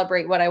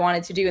recalibrate what I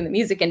wanted to do in the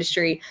music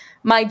industry,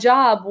 my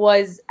job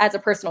was as a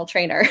personal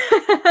trainer.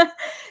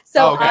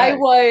 So Okay. I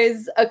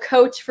was a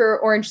coach for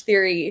Orange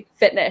Theory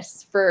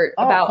Fitness for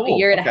Oh, about a cool.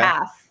 year and Okay. a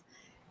half.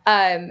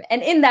 And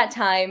in that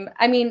time,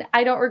 I mean,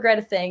 I don't regret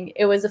a thing.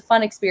 It was a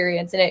fun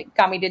experience and it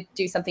got me to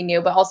do something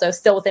new, but also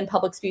still within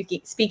public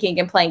speaking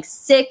and playing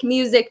sick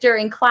music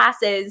during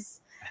classes.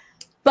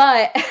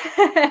 But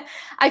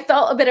I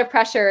felt a bit of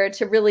pressure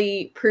to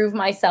really prove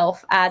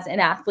myself as an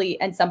athlete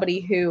and somebody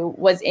who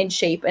was in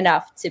shape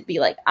enough to be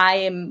like, I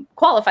am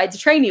qualified to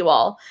train you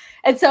all.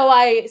 And so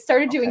I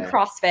started doing Okay.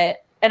 CrossFit.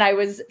 And I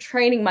was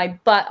training my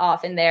butt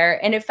off in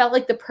there. And it felt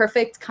like the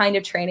perfect kind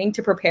of training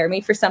to prepare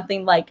me for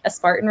something like a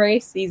Spartan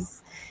race,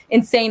 these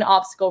insane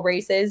obstacle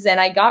races. And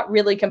I got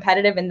really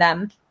competitive in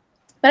them.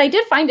 But I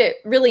did find it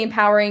really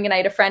empowering, and I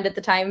had a friend at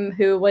the time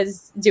who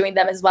was doing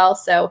them as well.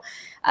 So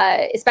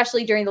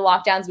especially during the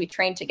lockdowns, we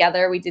trained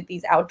together. We did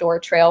these outdoor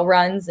trail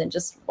runs and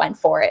just went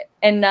for it.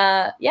 And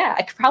yeah,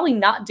 I could probably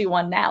not do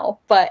one now,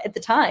 but at the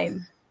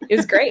time, it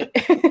was great.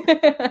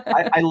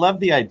 I love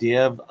the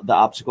idea of the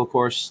obstacle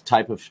course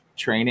type of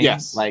training.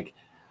 Yes. Like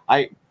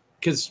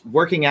because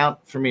working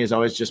out for me has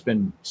always just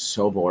been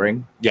so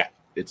boring. Yeah.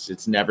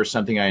 It's never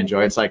something I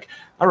enjoy. It's like,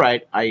 all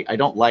right, I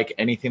don't like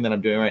anything that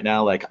I'm doing right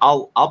now. Like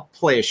I'll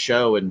play a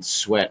show and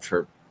sweat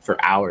for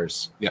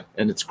hours. Yeah.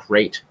 And it's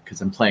great because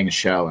I'm playing a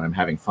show and I'm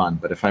having fun.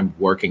 But if I'm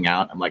working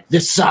out, I'm like,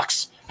 this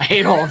sucks. I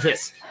hate all of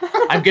this.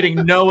 I'm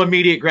getting no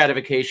immediate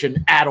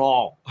gratification at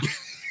all.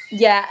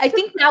 Yeah, I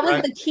think that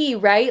was the key,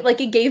 right? Like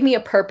it gave me a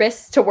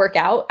purpose to work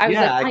out. I was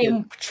like, I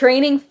am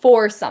training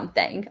for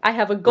something. I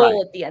have a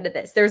goal at the end of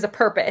this. There's a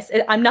purpose.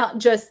 I'm not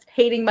just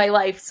hating my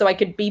life so I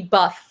could be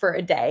buff for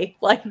a day.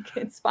 Like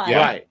it's fine.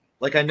 Yeah. Right.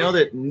 Like I know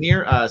that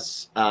near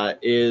us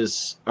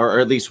is, or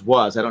at least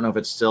was, I don't know if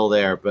it's still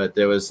there, but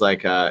there was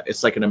like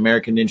it's like an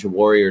American Ninja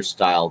Warrior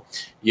style.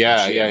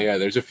 Yeah.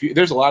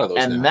 There's a lot of those.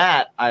 And now.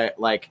 that I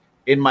like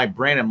in my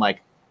brain, I'm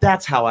like,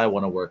 that's how I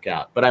want to work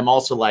out. But I'm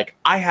also like,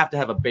 I have to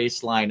have a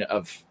baseline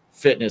of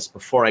fitness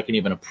before I can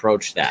even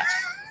approach that.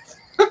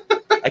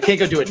 I can't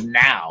go do it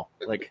now.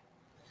 Like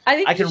I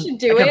think you should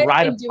do it.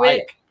 Ride a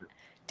bike.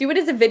 Do it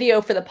as a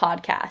video for the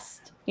podcast.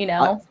 You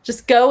know,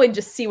 just go and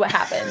just see what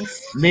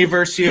happens. Me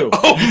versus you.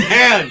 Oh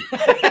man!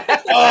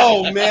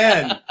 Oh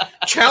man!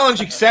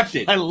 Challenge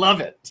accepted. I love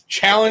it.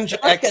 Challenge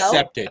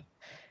accepted.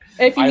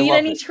 If you need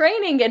any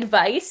training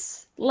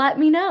advice, let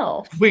me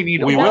know. We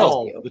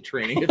will. The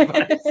training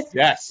advice.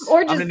 Yes.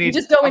 Or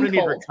just go in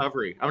cold.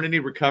 Recovery. I'm gonna need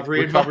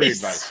recovery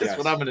advice. Yes. That's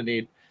what I'm gonna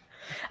need.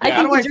 I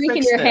think the drink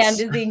in your hand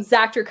is the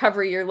exact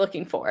recovery you're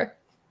looking for.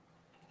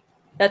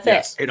 That's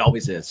it. It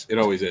always is. It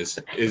always is,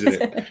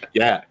 isn't it?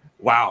 Yeah.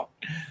 Wow.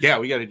 Yeah,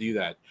 we got to do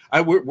that.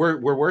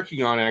 We're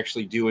working on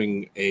actually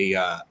doing a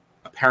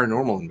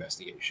paranormal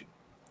investigation.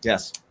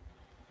 Yes.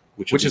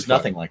 Which is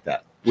nothing like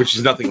that. Which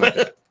is nothing like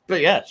that. But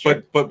yeah,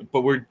 sure. But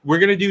we're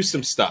gonna do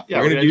some stuff. Yeah,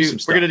 we're gonna do some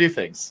stuff. We're gonna do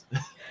things.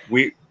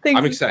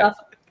 I'm excited.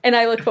 And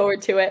I look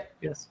forward to it.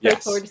 Yes. I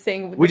look forward to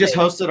seeing. We just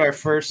hosted our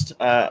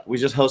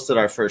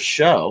first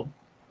show.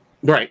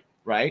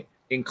 Right.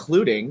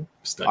 Including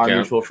our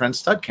mutual friend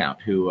Stud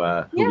Count, who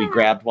we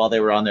grabbed while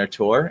they were on their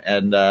tour,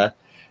 and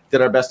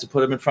did our best to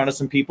put them in front of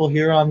some people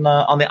here on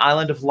the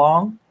island of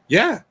Long.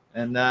 Yeah.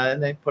 And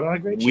they put on a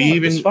great show.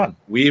 It was fun.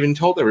 We even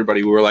told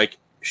everybody, we were like,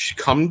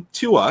 come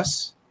to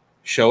us,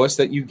 show us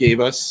that you gave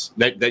us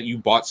that you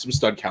bought some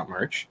Stud Count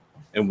merch,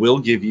 and we'll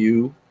give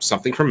you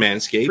something from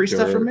Manscaped, free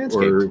stuff from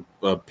Manscaped,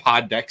 or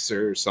Poddex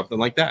or something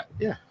like that.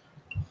 Yeah.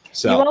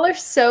 So you all are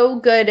so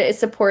good at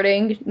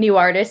supporting new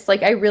artists.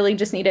 Like I really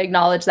just need to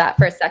acknowledge that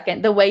for a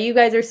second. The way you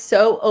guys are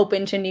so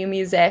open to new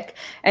music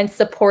and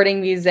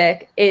supporting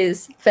music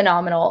is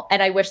phenomenal.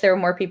 And I wish there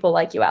were more people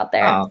like you out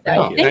there. Oh,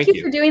 thank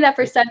you for doing that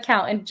for Stud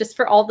Count and just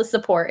for all the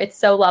support. It's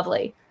so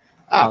lovely.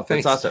 Oh,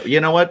 that's awesome.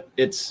 You know what?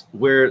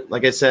 We're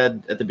like I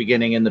said at the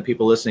beginning, and the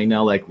people listening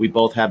know, like we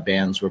both have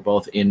bands. We're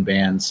both in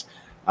bands.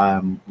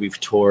 We've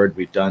toured.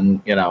 We've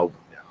done,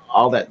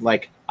 all that.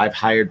 Like I've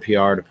hired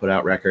PR to put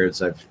out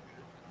records.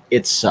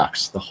 It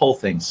sucks. The whole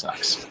thing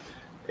sucks.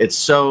 It's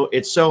so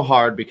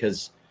hard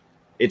because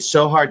it's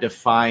so hard to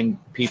find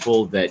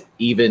people that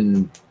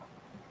even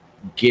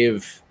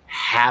give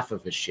half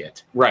of a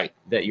shit. Right.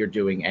 That you're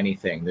doing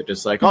anything. They're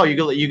just like, oh,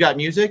 you got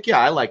music? Yeah,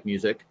 I like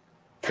music.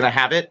 Can I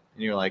have it?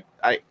 And you're like,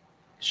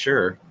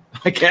 sure,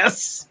 I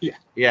guess. Yeah.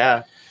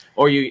 Yeah.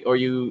 Or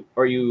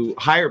you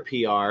hire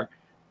PR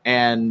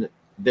and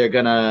they're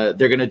gonna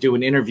do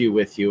an interview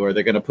with you, or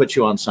they're gonna put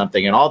you on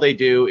something, and all they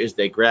do is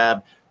they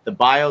grab the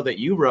bio that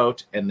you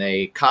wrote and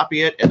they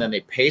copy it and then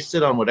they paste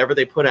it on whatever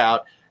they put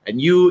out,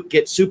 and you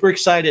get super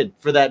excited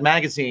for that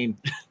magazine,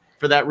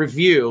 for that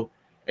review,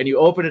 and you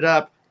open it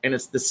up and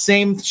it's the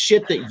same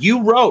shit that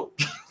you wrote.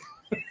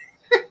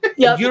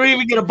 Yep. You don't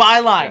even get a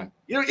byline.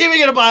 You don't even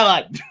get a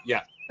byline.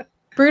 Yeah.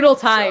 Brutal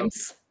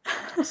times.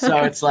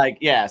 So it's like,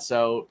 yeah,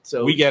 so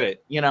we get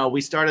it.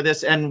 We started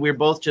this and we're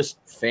both just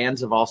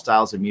fans of all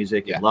styles of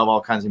music and love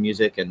all kinds of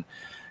music. And,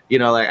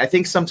 like I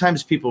think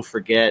sometimes people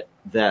forget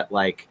that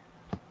like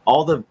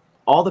all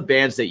the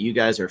bands that you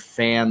guys are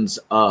fans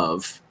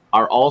of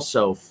are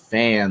also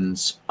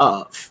fans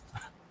of.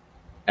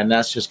 And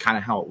that's just kind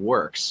of how it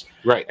works.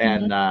 Right.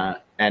 And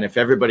and if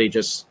everybody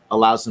just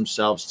allows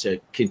themselves to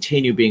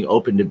continue being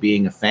open to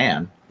being a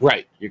fan,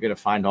 right, you're going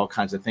to find all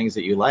kinds of things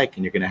that you like,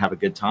 and you're going to have a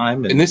good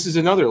time. And this is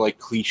another like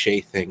cliche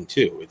thing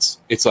too.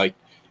 It's like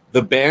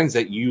the bands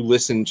that you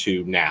listen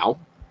to now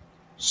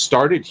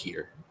started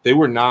here. They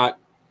were not,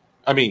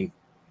 I mean,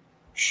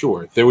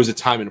 sure, there was a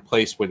time and a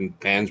place when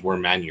bands were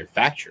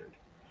manufactured.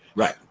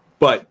 Right.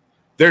 But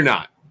they're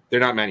not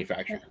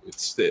manufactured.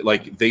 It's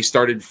like they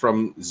started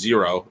from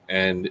zero,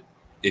 and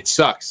it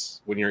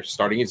sucks when you're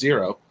starting at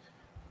zero,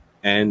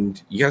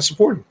 and you got to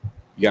support them.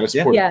 You got to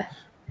support them.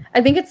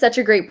 I think it's such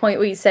a great point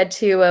what you said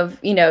too of,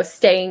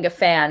 staying a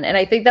fan. And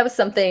I think that was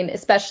something,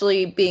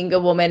 especially being a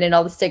woman and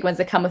all the stigmas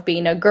that come with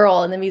being a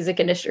girl in the music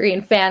industry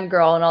and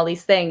fangirl and all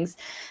these things,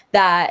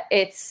 that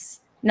it's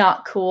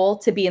not cool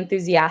to be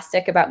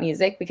enthusiastic about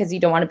music because you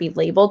don't want to be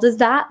labeled as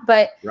that.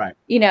 But, Right.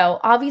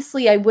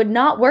 Obviously I would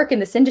not work in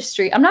this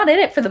industry. I'm not in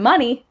it for the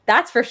money.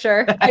 That's for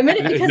sure. I'm in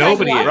it because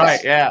Nobody I is. love Right.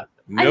 it. Yeah.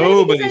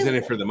 Nobody's in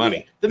it for the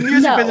money. The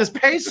music No. business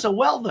pays so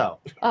well, though.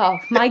 Oh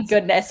my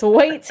goodness.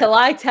 Wait till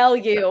I tell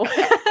you.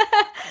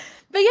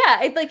 But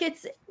yeah,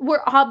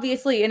 we're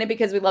obviously in it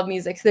because we love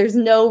music. So there's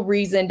no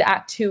reason to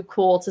act too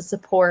cool to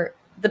support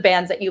the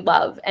bands that you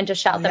love and to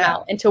shout them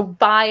out and to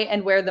buy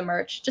and wear the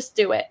merch. Just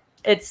do it.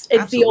 It's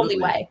the only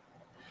way.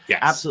 Yes.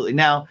 Absolutely.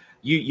 Now,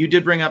 you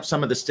did bring up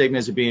some of the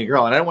stigmas of being a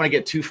girl, and I don't want to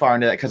get too far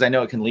into that because I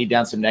know it can lead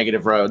down some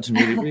negative roads.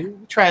 We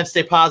try and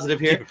stay positive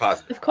here. Keep it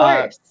positive. Of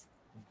course.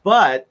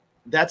 But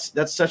that's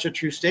such a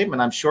true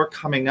statement. I'm sure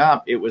coming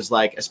up, it was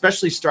like,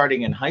 especially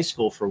starting in high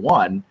school for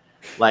one,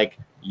 like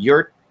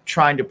you're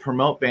trying to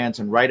promote bands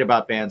and write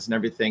about bands and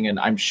everything. And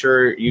I'm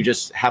sure you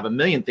just have a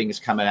million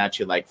things coming at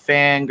you like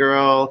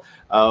fangirl.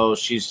 Oh,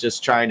 she's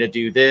just trying to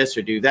do this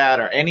or do that,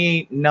 or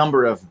any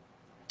number of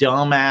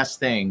dumbass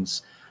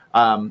things.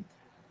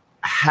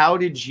 How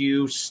did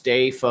you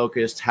stay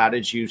focused? How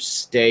did you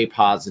stay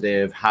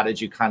positive? How did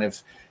you kind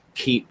of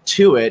keep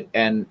to it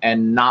and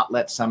not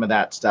let some of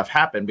that stuff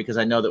happen? Because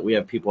I know that we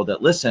have people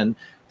that listen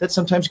that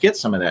sometimes get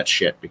some of that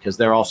shit because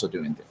they're also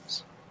doing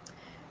things.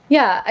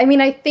 Yeah, I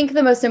mean, I think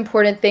the most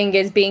important thing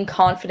is being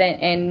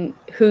confident in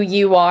who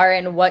you are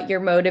and what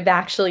your motive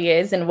actually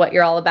is and what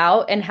you're all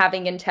about, and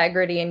having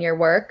integrity in your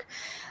work.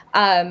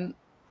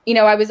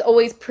 I was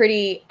always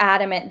pretty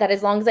adamant that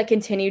as long as I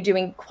continue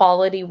doing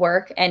quality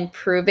work and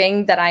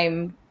proving that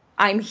I'm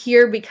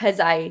here because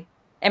I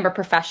am a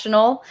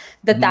professional,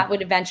 that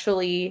would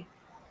eventually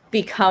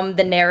become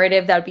the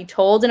narrative that would be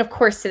told. And of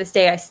course, to this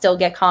day, I still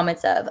get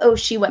comments of, oh,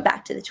 she went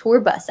back to the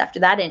tour bus after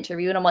that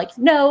interview. And I'm like,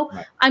 no,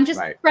 I'm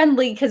just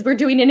friendly because we're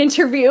doing an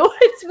interview.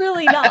 It's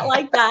really not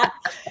like that.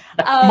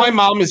 My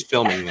mom is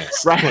filming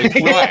this. Right. Like,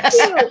 relax.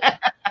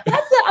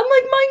 I'm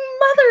like, my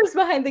mother's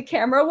behind the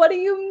camera. What do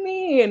you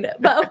mean?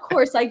 But of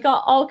course, I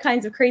got all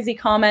kinds of crazy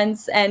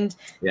comments, and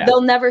they'll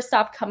never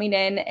stop coming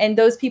in. And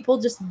those people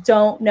just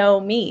don't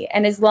know me.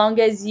 And as long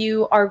as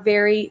you are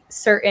very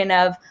certain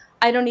of,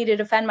 I don't need to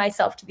defend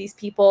myself to these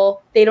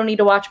people. They don't need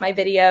to watch my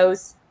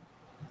videos.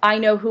 I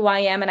know who I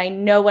am and I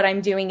know what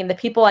I'm doing, and the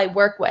people I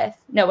work with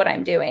know what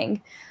I'm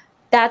doing.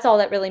 That's all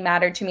that really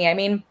mattered to me. I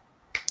mean,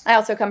 I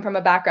also come from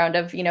a background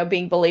of,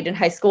 being bullied in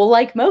high school,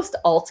 like most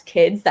alt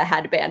kids that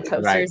had band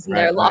posters in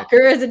their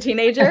locker as a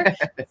teenager.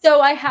 So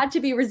I had to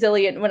be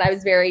resilient when I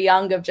was very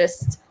young of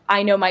just,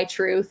 I know my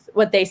truth.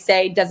 What they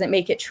say doesn't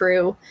make it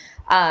true.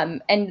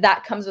 And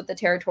that comes with the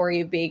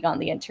territory of being on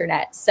the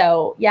internet.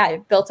 So yeah,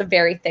 I've built a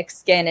very thick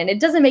skin, and it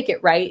doesn't make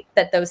it right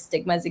that those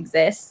stigmas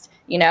exist.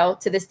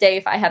 To this day,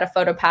 if I had a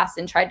photo pass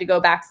and tried to go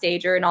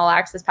backstage or an all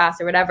access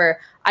pass or whatever,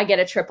 I get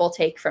a triple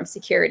take from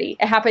security.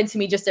 It happened to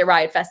me just at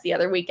Riot Fest the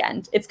other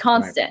weekend. It's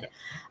constant.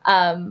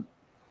 Right.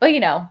 But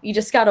you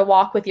just got to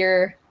walk with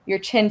your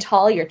chin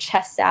tall, your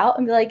chest out,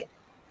 and be like,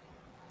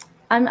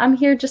 I'm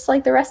here just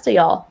like the rest of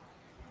y'all.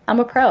 I'm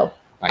a pro.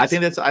 Nice.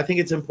 I think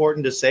it's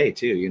important to say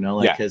too,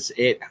 because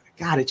it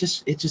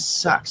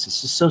just sucks.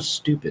 It's just so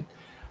stupid.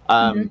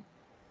 I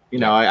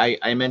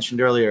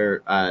mentioned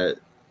earlier,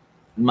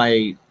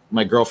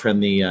 my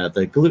girlfriend,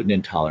 the gluten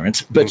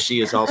intolerant, but she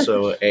is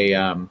also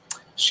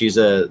she's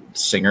a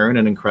singer in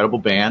an incredible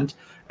band,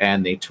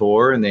 and they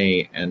tour and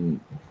they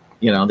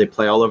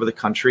play all over the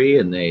country,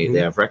 and they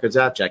have records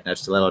out,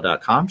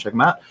 jackknifestiletto.com, check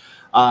them out.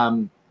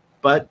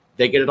 But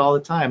they get it all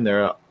the time.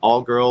 They're an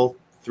all-girl,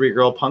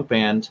 3-girl punk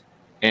band.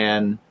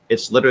 And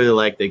it's literally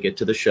like they get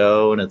to the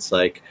show and it's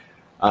like,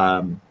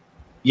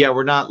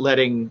 we're not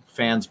letting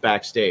fans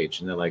backstage.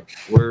 And they're like,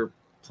 we're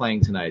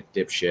playing tonight,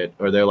 dipshit.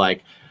 Or they're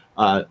like,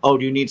 do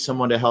you need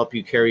someone to help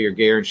you carry your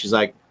gear? And she's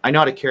like, I know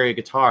how to carry a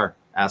guitar,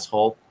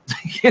 asshole.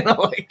 You know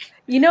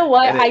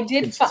what?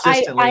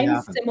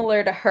 I'm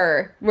similar to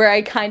her, where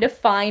I kind of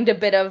find a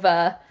bit of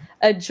a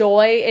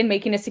joy in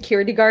making a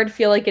security guard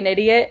feel like an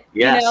idiot.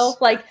 Yes.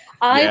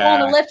 I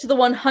want to lift the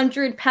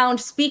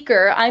 100-pound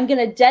speaker. I'm going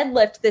to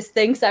deadlift this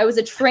thing because I was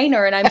a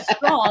trainer and I'm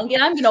strong,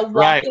 and I'm going to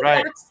walk it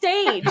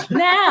backstage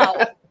now.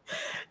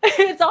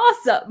 It's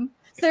awesome.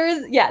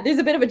 So there's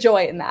a bit of a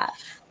joy in that.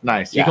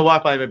 Nice. You can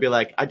walk by them and be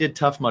like, I did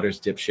Tough Mudders,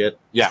 dipshit.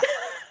 Yeah.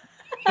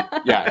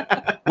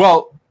 Yeah.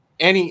 Well,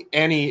 Annie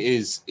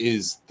is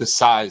the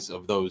size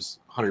of those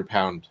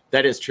 100-pound.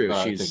 That is true.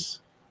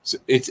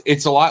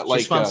 It's a lot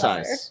like fun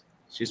size.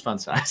 She's fun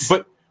size.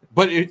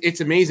 But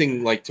it's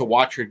amazing, to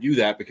watch her do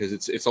that, because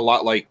it's a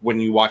lot like when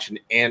you watch an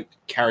ant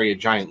carry a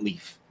giant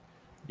leaf.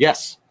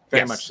 Yes,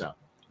 very much so.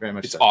 Very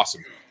much. It's so.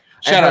 Awesome.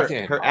 Shout out to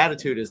Annie. Her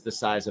attitude is the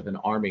size of an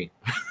army.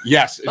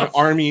 Yes, an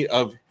army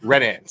of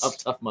red ants. Of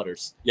Tough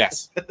Mudders.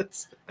 Yes.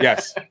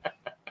 Yes.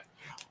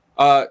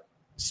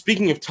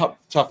 Speaking of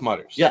tough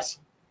mudders. Yes.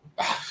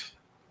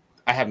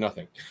 I have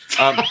nothing.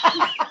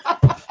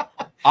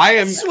 I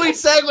am. Sweet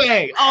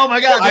segue. Oh my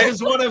God, this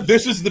is one of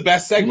This is the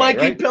best segue. Mikey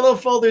right? Pillow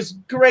Folder's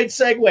great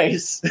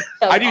segues. That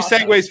I was do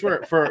awesome.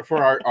 segues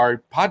for our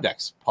pod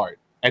decks part,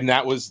 and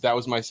that was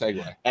my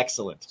segue.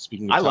 Excellent.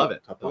 Speaking, of I love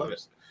it. tough I love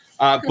orders.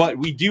 But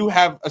we do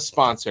have a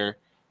sponsor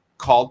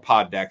called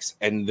Poddex,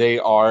 and they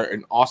are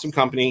an awesome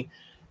company.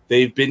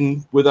 They've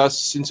been with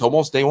us since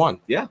almost day one.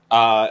 Yeah.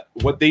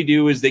 What they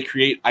do is they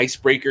create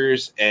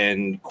icebreakers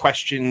and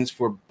questions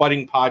for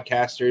budding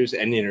podcasters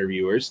and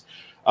interviewers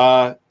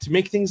to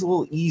make things a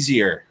little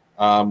easier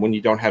when you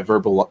don't have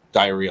verbal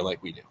diarrhea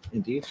like we do.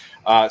 Indeed.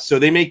 So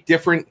they make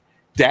different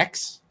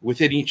decks.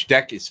 Within each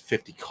deck is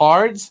 50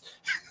 cards.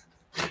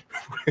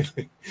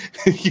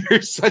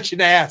 You're such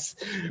an ass.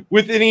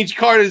 Within each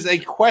card is a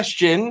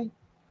question.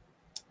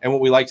 And what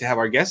we like to have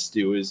our guests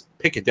do is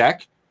pick a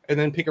deck and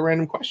then pick a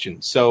random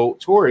question. So,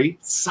 Tori,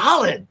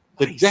 Solid.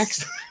 the Nice.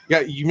 decks,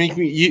 yeah, you made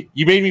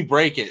me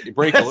break a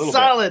little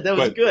Solid. That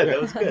was but- good. That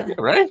was good. bit.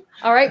 Right?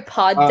 All right,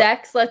 pod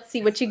decks. Let's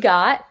see what you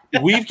got.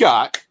 We've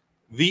got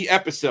the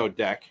episode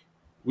deck.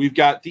 We've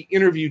got the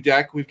interview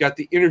deck. We've got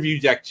the interview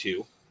deck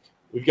 2.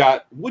 We've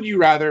got Would You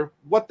Rather,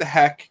 What the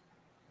Heck,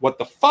 What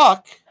the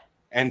Fuck,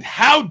 and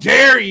How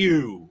Dare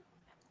You?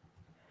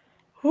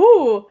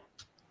 Ooh.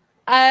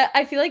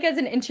 I feel like as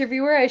an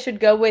interviewer, I should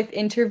go with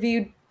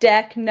interview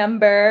deck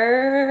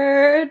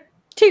number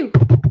 2.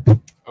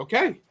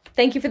 Okay.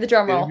 Thank you for the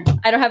drum roll. Interview-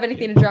 I don't have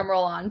anything to drum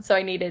roll on, so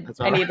I needed That's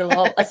all a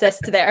little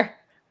assist there.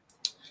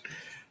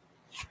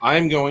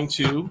 I'm going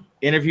to.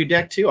 Interview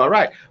deck 2. All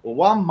right. Well,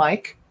 while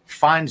Mike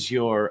finds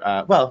your,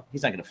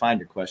 he's not going to find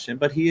your question,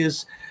 but he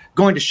is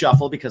going to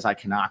shuffle because I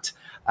cannot.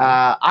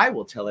 I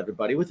will tell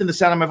everybody within the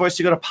sound of my voice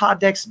to go to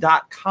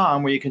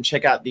poddex.com where you can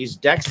check out these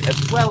decks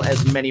as well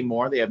as many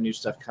more. They have new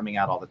stuff coming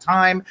out all the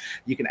time.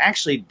 You can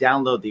actually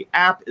download the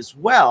app as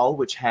well,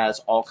 which has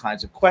all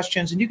kinds of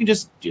questions, and you can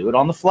just do it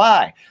on the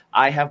fly.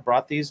 I have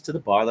brought these to the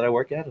bar that I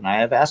work at, and I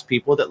have asked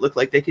people that look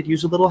like they could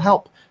use a little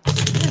help.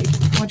 Hey,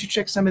 why don't you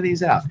check some of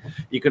these out?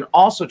 You can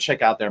also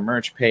check out their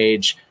merch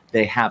page.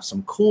 They have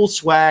some cool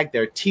swag.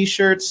 Their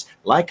t-shirts,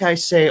 like I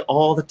say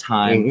all the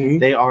time, Mhm.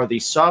 they are the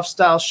soft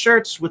style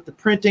shirts with the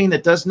printing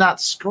that does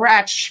not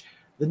scratch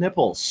the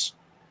nipples.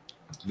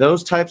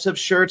 Those types of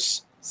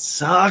shirts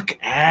suck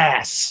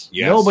ass.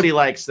 Yes. Nobody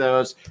likes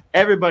those.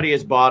 Everybody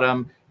has bought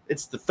them.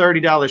 It's the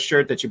 $30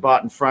 shirt that you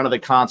bought in front of the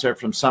concert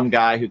from some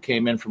guy who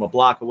came in from a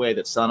block away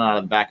that's selling out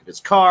of the back of his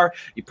car.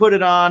 You put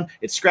it on,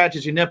 it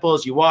scratches your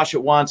nipples, you wash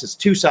it once, it's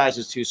 2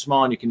 sizes too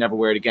small, and you can never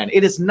wear it again.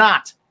 It is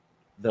not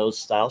those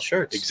style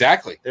shirts.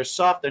 Exactly. They're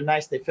soft, they're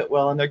nice, they fit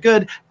well, and they're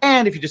good.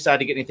 And if you decide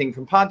to get anything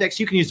from Poddex,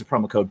 you can use the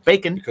promo code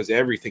BACON Because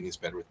everything is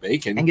better with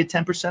bacon. and get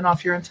 10%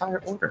 off your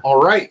entire order. All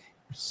right.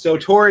 So,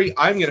 Tori,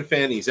 I'm going to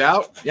fan these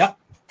out. Yep.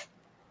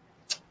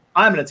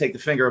 I'm going to take the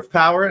finger of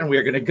power, and we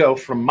are going to go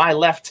from my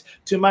left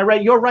to my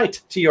right, your right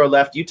to your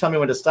left. You tell me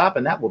when to stop,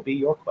 and that will be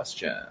your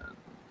question.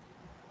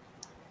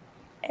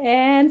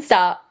 And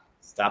stop.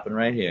 Stopping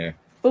right here.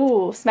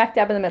 Ooh, smack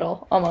dab in the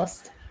middle,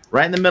 almost.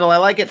 Right in the middle. I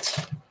like it.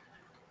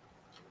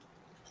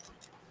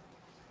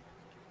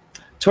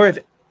 Tori, if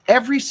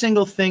every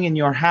single thing in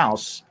your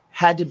house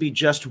had to be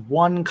just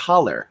one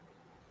color,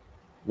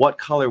 what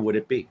color would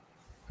it be?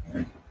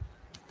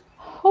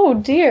 Oh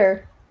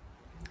dear.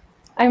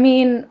 I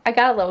mean, I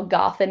got a little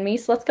goth in me,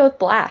 so let's go with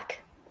black.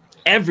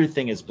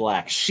 Everything is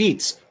black.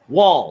 Sheets,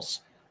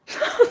 walls,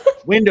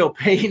 window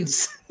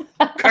panes,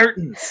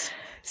 curtains.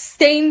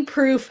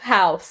 Stain-proof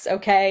house,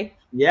 okay?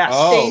 Yes.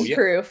 Oh, yeah.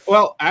 Stain-proof.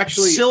 Well,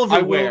 actually,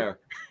 Silverware.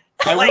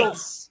 I will,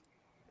 Plates.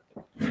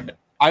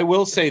 I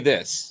will say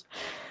this.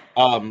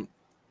 Jen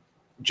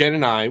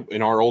and I,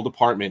 in our old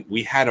apartment,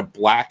 we had a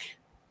black,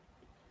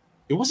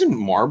 it wasn't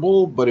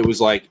marble, but it was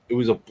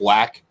a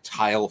black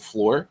tile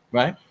floor.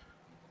 Right?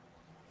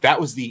 That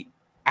was the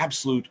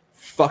absolute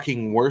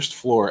fucking worst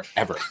floor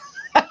ever.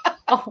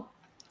 Oh.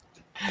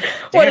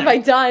 What have I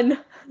done?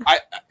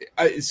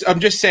 I'm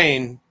just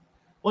saying.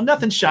 Well,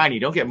 nothing shiny.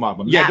 Don't get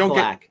marble. Yeah, Matte don't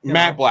black. get you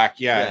matte know? black.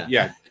 Yeah, Yeah.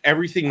 yeah.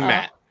 Everything Oh.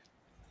 matte.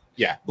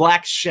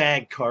 Black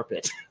shag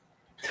carpet.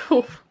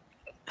 Ugh.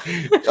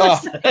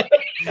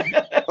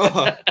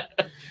 Ugh.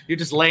 You're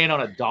just laying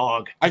on a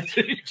dog. I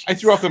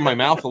threw up in my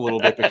mouth a little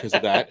bit because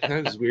of that.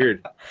 That was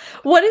weird.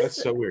 What That's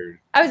is so weird.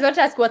 I was about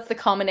to ask what's the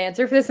common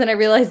answer for this, and I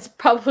realized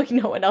probably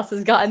no one else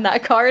has gotten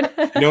that card.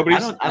 Nobody's.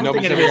 I don't think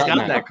nobody's ever anybody's gotten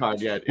gotten that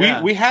card yet. We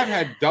Yeah. we have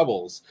had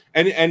doubles,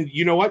 and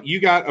you know what? You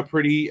got a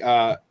pretty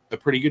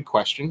good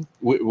question.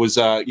 Was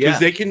because Yeah.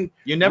 they can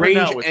You never range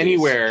know with these.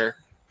 anywhere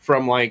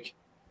from like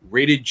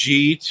rated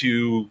G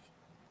to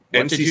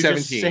What did you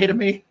just NC-17. say to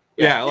me?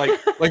 Yeah,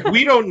 like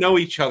we don't know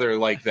each other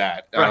like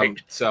that. Right.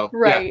 So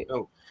Right.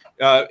 Yeah,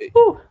 no.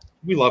 Ooh,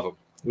 We love them.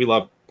 We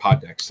love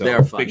Poddex. So They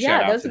are fun. big shout yeah,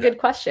 out that was to a them. good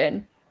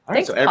question. All right,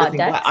 Thanks, so everything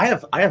Poddex.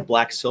 black. I have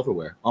black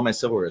silverware. All my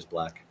silverware is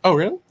black. Oh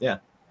really?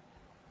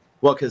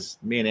 Well, because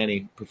me and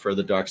Annie prefer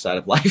the dark side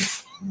of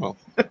life. Well,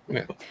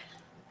 yeah.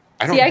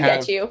 I don't See, I have,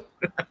 get you.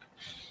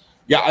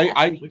 Yeah,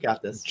 I We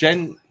got this.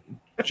 Jen,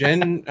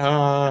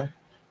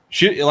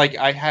 she like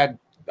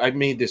I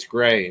made this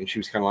gray, and she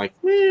was kind of like,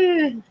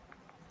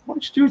 why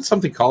don't you do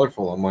something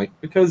colorful? I'm like,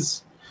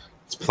 because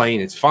It's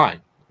plain. It's fine.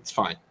 It's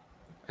fine.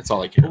 That's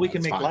all I care. Well, we about. can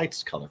It's make fine.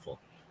 lights colorful.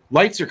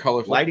 Lights are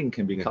colorful. Lighting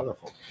can be Yeah.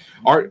 colorful.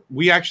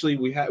 We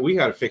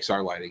got to fix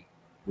our lighting.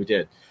 We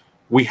did.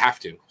 We have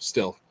to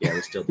still. Yeah,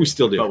 we still do. We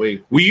still do. But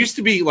we We used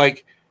to be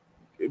like,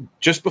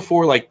 just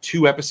before like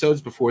 2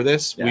 episodes before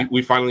this, Yeah.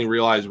 we finally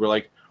realized we're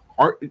like,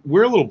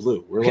 we're a little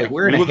blue. We're Yeah, like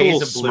we're in a look haze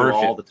little of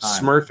blue all the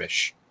time.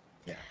 Smurfish.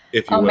 Yeah.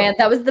 If you Oh will. man,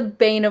 that was the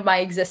bane of my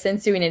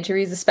existence doing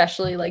interviews,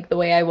 especially like the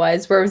way I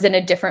was, where I was in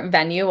a different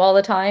venue all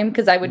the time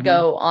because I would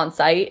go on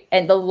site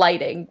and the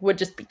lighting would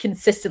just be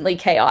consistently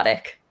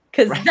chaotic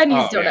because Right.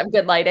 venues Oh, don't yeah. have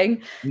good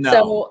lighting. no.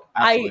 So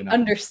I absolutely not.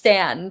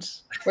 understand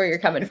where you're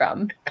coming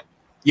from.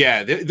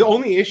 Yeah, the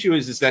only issue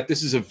is that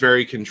this is a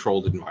very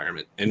controlled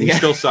environment, and we Yeah.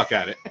 still suck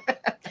at it.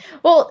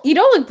 Well, you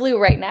don't look blue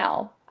right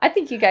now. I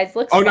think you guys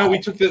look. Oh no, swell. we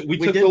took the We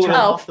took did the turn little.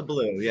 Oh. off the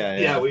blue. Yeah,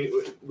 Yeah,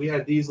 we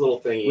had these little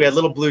things. we had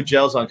little blue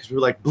gels on because we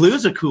were like,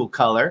 blue's a cool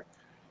color.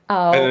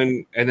 Oh,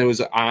 and then it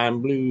was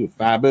I'm blue,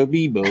 fiber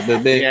bibo,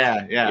 baby.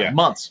 Yeah, Yeah.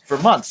 months.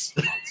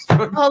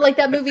 oh, like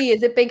that movie.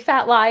 Is it Big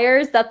Fat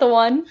Liars? That the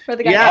one where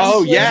the guy? Yes. Oh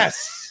blue?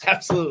 yes,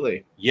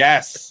 Absolutely.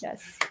 yes.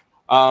 Yes.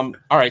 All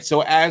right.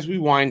 So as we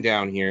wind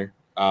down here,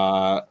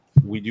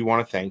 we do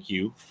want to thank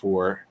you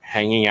for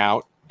hanging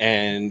out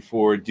and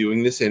for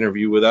doing this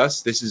interview with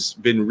us. This has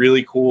been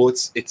really cool.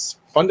 It's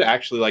fun to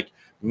actually like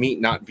meet,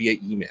 not via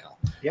email.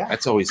 Yeah.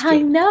 That's always I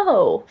good.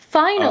 know.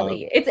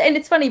 Finally.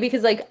 It's funny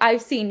because like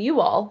I've seen you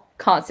all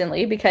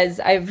constantly because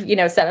I've,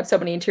 set up so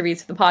many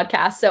interviews for the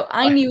podcast. So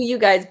I knew you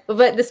guys,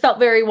 but this felt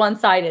very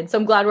one-sided. So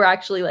I'm glad we're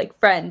actually like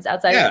friends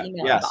outside of the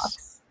email yes.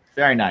 box.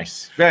 Very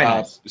nice. Very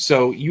nice.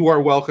 So you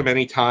are welcome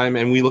anytime,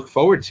 and we look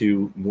forward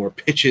to more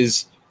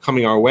pitches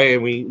coming our way,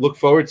 and we look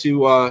forward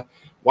to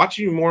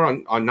watching you more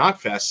on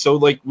NotFest. So,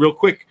 like, real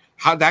quick,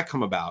 how'd that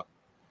come about?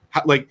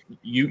 Like,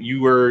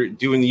 you were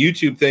doing the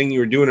YouTube thing, you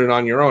were doing it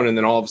on your own, and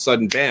then all of a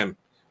sudden, bam,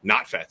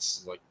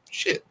 NotFest. Like,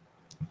 shit.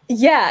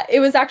 Yeah, it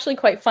was actually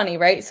quite funny,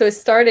 right? So it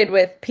started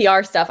with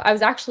PR stuff. I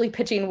was actually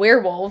pitching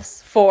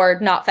werewolves for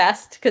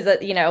NotFest because,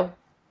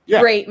 Yeah,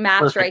 great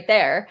match perfect. right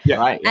there. Yeah.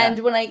 Right. Yeah. And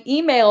when I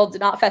emailed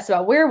NotFest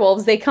about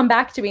werewolves, they come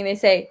back to me and they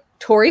say,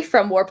 Tori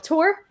from Warped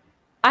Tour,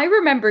 I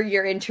remember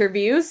your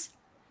interviews.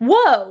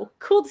 Whoa,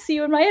 cool to see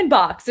you in my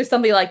inbox or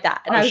something like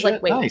that. And Oh, I was like,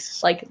 shit, wait,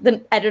 nice. like the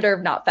editor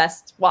of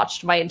NotFest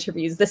watched my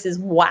interviews. This is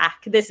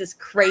whack. This is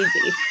crazy.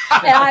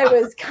 And I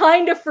was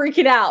kind of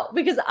freaking out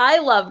because I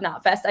love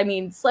NotFest. I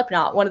mean,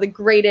 Slipknot, one of the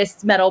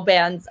greatest metal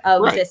bands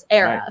of Right, this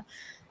era.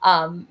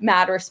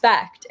 Mad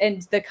respect.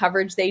 And the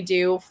coverage they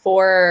do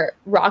for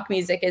rock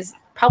music is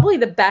probably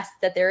the best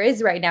that there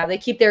is right now. They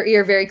keep their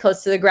ear very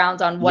close to the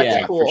ground on what's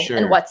Yeah, for cool sure.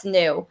 and what's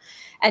new.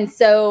 And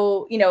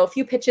so, a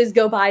few pitches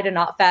go by to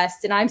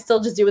NotFest and I'm still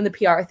just doing the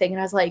PR thing.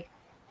 And I was like,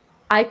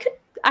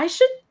 I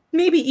should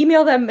maybe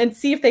email them and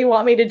see if they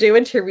want me to do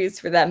interviews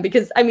for them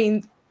because I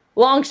mean,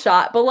 long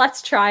shot, but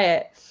let's try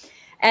it.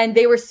 And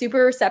they were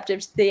super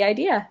receptive to the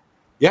idea.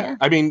 Yeah.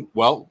 I mean,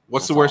 well,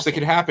 what's the That's worst that awesome.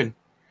 could happen?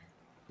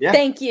 Yeah.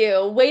 Thank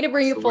you. Way to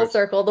bring That's it the full worst.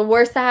 circle. The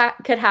worst that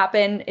could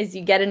happen is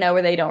you get to know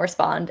where they don't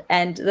respond.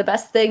 And the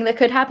best thing that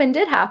could happen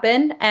did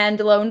happen. And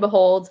lo and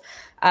behold,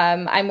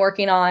 I'm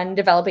working on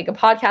developing a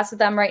podcast with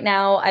them right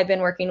now. I've been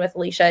working with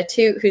Alicia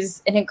too,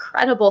 who's an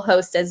incredible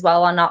host as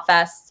well on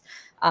NotFest,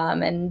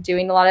 and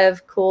doing a lot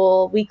of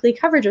cool weekly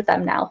coverage with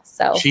them now.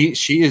 So She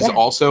is Yeah.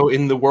 also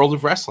in the world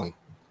of wrestling.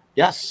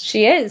 Yes.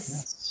 she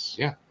is.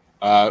 Yes.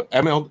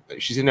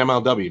 She's in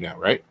MLW now,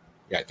 right?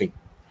 Yeah, I think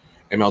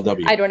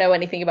MLW. I don't know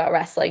anything about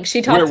wrestling.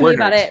 She talked to We're me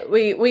about nerds.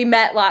 it. We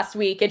met last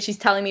week and she's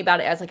telling me about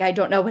it. I was like, I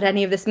don't know what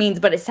any of this means,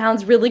 but it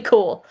sounds really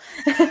cool.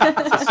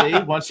 See,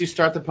 once you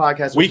start the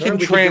podcast, We with her, can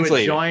do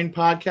translate a it. join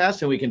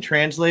podcast, and we can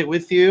translate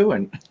with you.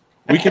 And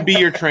We could be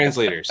your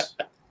translators.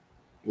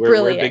 We're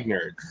Brilliant. big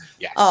nerds.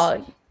 Yes.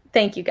 Oh,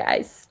 thank you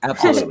guys.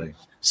 absolutely.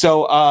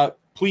 So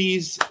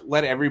please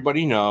let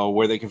everybody know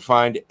where they can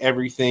find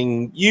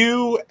everything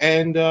you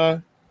and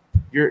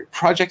your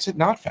projects at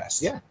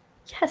NotFest. Yeah.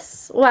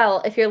 Yes.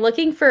 Well, if you're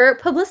looking for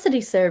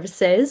publicity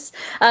services,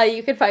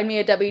 you can find me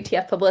at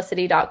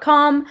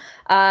WTFpublicity.com.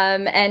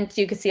 And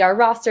you can see our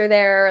roster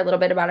there, a little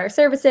bit about our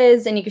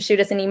services, and you can shoot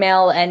us an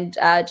email and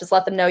just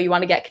let them know you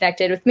want to get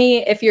connected with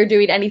me. If you're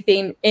doing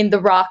anything in the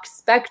rock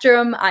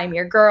spectrum, I'm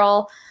your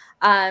girl.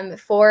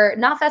 For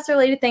NotFest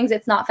related things,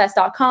 it's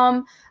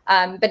notfest.com.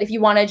 But if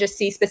you want to just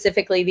see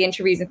specifically the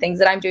interviews and things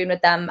that I'm doing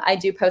with them, I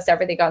do post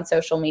everything on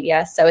social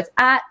media. So it's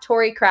at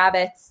Tori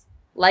Kravitz,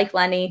 like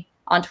Lenny,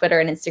 on Twitter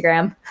and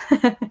Instagram.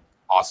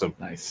 Awesome.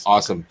 Nice.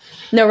 Awesome.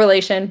 No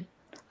relation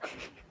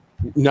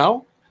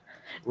No?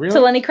 Really? to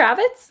Lenny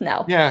Kravitz?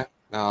 No. Yeah.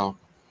 No.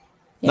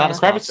 Yeah. Not a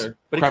sponsor,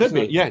 but it Kravitz- could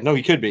be. Yeah, no,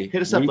 he could be.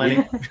 Hit us up, We-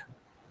 Lenny.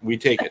 We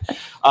take it.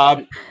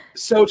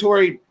 So,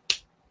 Tori,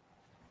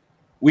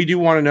 we do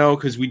want to know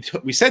because we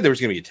said there was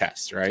going to be a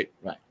test, right?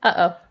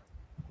 Uh-oh.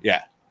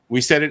 Yeah.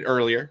 We said it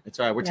earlier. It's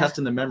all right. We're Yeah.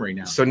 testing the memory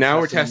now. So now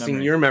we're the testing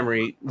memory. your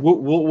memory.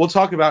 We'll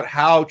talk about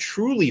how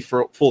truly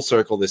full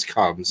circle this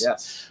comes.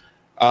 Yes.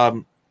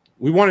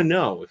 We want to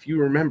know, if you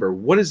remember,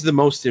 what is the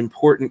most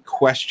important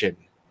question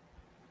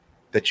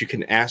that you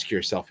can ask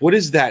yourself? What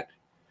is that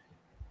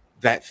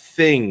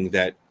thing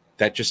that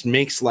that just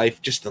makes life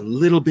just a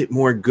little bit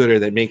more gooder,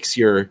 that makes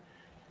your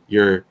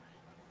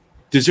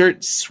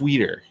dessert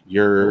sweeter,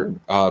 your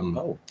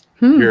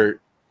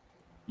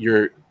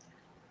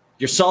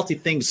your salty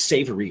things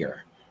savorier,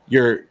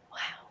 your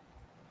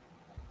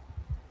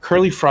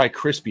curly fry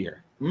crispier.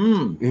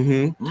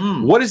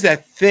 What is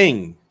that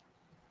thing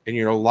in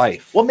your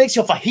life? What makes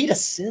your fajita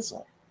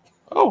sizzle?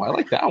 Oh, I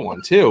like that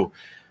one too.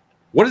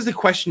 What is the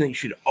question that you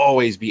should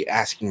always be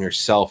asking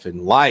yourself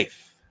in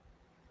life?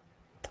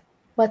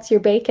 What's your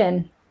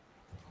bacon?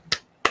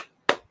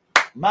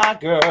 My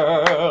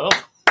girl.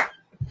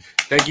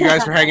 Thank you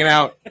guys for hanging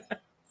out.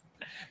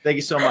 Thank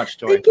you so much,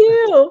 Tori. Thank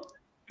you.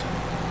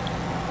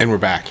 And we're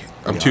back.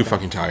 I'm too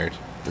fucking tired.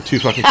 I'm too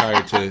fucking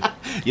tired to.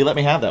 You let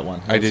me have that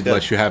one. I did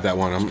let you have that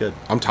one.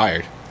 I'm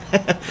tired.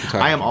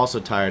 I am also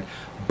tired.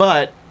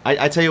 But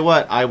I tell you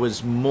what, I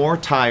was more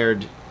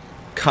tired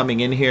coming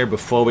in here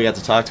before we got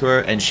to talk to her,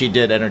 and she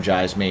did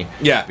energize me.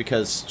 Yeah.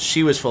 Because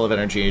she was full of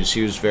energy, and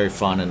she was very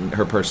fun, and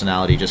her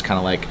personality just kind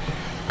of like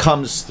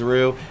comes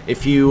through.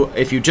 If you're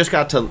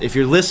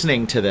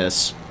listening to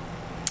this,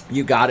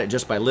 you got it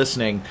just by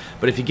listening.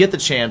 But if you get the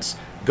chance,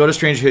 go to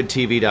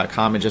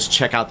strangerhoodtv.com and just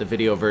check out the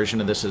video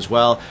version of this as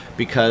well,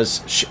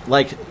 because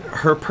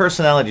her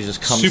personality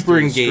just comes super through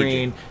engaging. the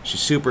screen. She's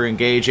super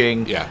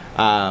engaging. Yeah.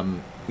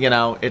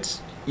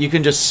 It's you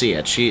can just see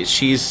it.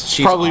 She's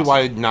probably awesome.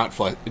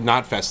 why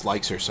Knotfest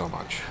likes her so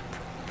much.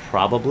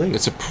 Probably.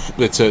 It's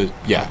a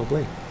yeah.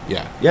 Probably.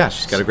 Yeah. Yeah,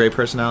 she's got a great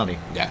personality.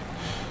 Yeah.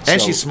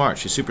 And So- she's smart.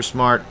 She's super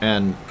smart,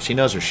 and she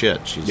knows her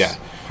shit. She's Yeah.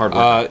 hard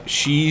work.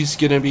 She's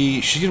gonna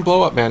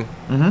blow up, man.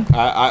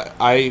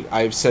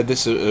 I've said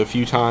this a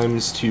few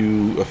times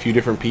to a few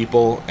different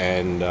people,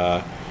 and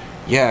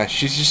yeah,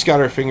 she's just got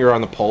her finger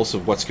on the pulse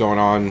of what's going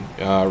on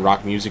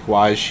rock music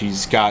wise.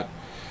 She's got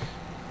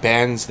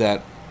bands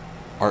that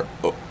are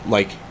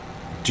like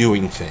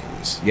doing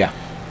things. Yeah.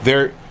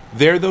 They're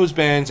those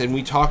bands, and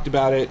we talked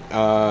about it.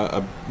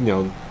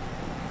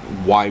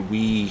 Why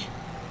we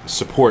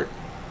support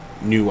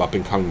new up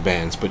and coming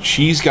bands, but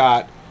she's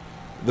got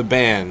the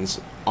bands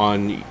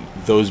on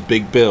those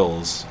big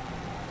bills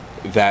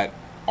that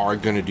are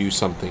going to do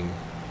something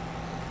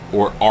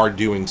or are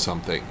doing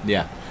something.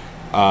 Yeah.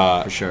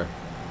 For sure.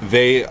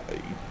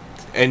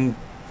 And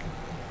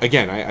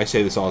again, I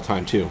say this all the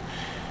time too.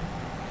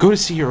 Go to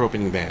see your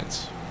opening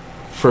bands.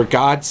 For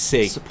God's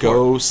sake, Support.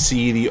 go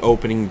see the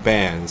opening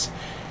bands.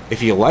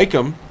 If you like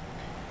them,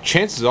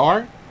 chances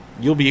are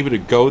you'll be able to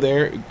go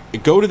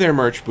to their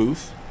merch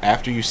booth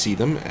after you see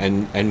them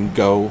and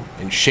go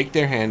and shake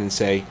their hand and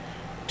say,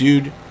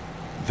 dude,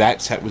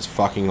 that set was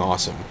fucking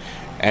awesome.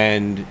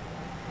 And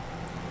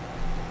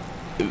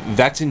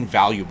that's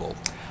invaluable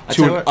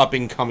to an up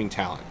and coming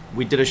talent.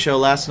 We did a show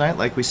last night,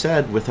 like we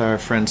said, with our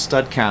friend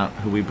Stud Count,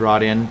 who we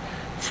brought in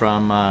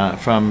from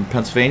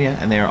Pennsylvania,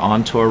 and they are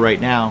on tour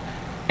right now.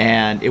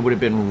 And it would have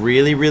been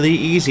really, really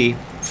easy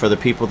for the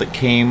people that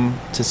came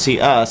to see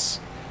us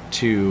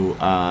to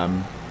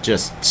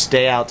just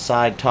stay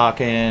outside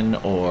talking,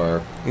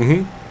 or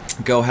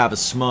go have a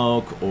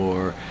smoke,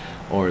 or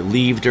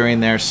leave during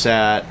their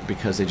set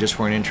because they just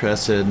weren't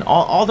interested. And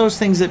all those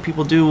things that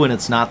people do when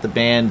it's not the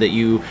band that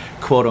you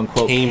quote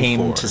unquote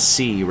came to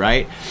see,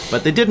 right?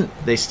 But they didn't.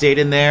 They stayed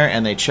in there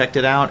and they checked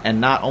it out. And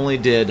not only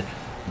did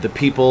the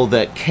people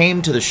that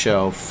came to the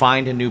show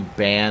find a new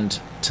band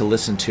to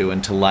listen to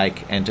and to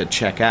like and to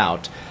check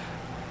out,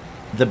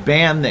 the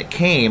band that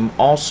came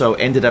also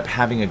ended up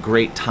having a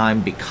great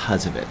time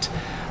because of it.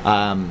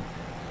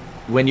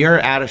 When you're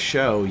at a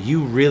show,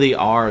 you really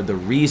are the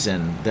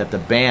reason that the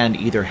band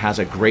either has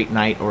a great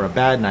night or a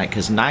bad night,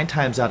 because 9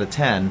 times out of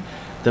 10,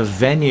 the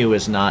venue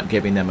is not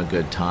giving them a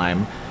good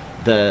time.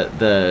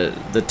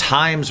 The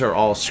times are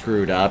all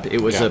screwed up.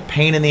 It was a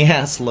pain in the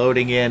ass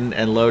loading in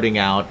and loading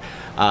out.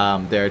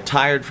 They're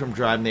tired from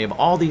driving. They have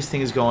all these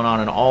things going on,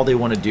 and all they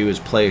want to do is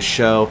play a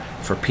show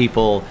for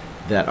people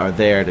that are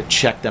there to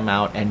check them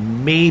out,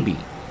 and maybe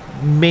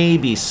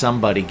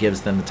somebody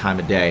gives them the time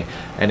of day.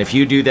 And if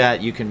you do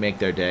that, you can make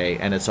their day,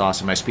 and it's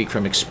awesome. I speak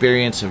from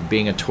experience of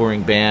being a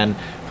touring band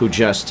who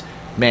just,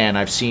 man,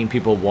 I've seen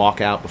people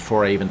walk out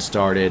before I even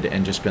started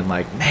and just been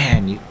like,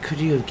 man, could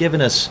you have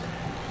given us,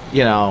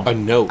 a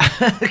note?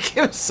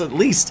 Give us at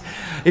least,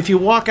 if you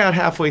walk out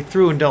halfway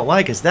through and don't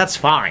like us, that's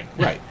fine.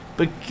 Right.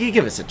 But you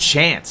give us a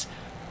chance.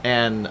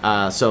 And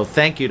so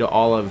thank you to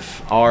all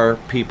of our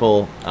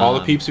people. All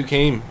the peeps who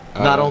came.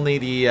 Not only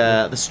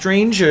the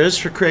strangers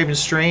for Craven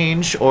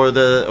Strange, or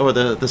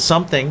the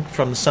something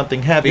from the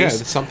Something Heavies. Yeah,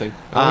 it's something.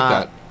 I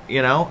like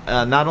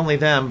that. Not only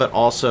them, but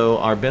also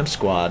our BIM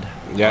squad.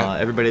 Yeah.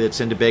 Everybody that's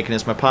into Bacon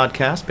Is My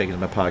Podcast,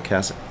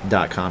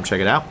 baconismypodcast.com.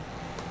 Check it out.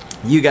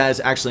 You guys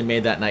actually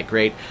made that night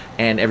great,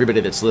 and everybody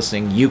that's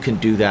listening, you can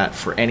do that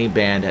for any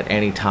band at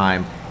any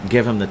time.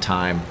 Give them the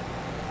time.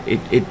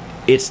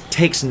 It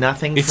takes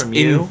nothing from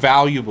you. It's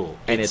invaluable.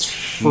 And it's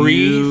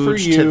free for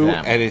huge to you,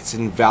 them. and it's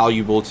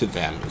invaluable to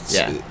them.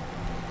 It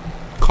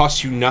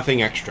costs you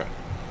nothing extra.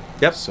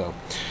 Yep. So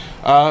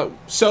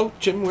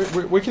Jim,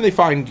 where can they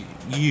find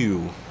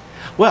you?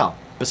 Well,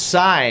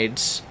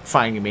 Besides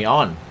finding me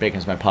on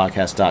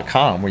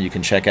baconismypodcast.com, where you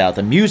can check out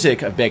the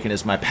music of Bacon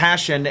Is My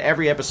Passion,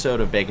 every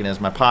episode of Bacon Is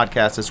My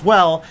Podcast, as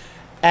well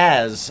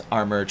as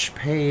our merch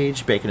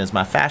page, Bacon Is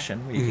My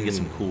Fashion, where you can get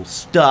some cool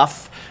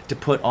stuff to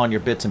put on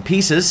your bits and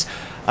pieces.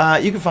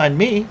 You can find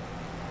me,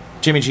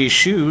 Jimmy G's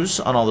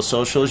Shoes, on all the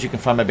socials. You can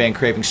find my band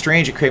Craving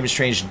Strange at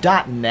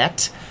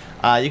cravingstrange.net.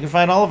 You can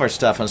find all of our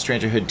stuff on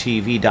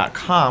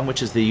strangerhoodtv.com,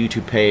 which is the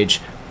YouTube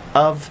page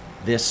of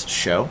this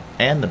show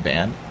and the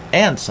band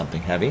and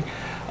Something Heavy.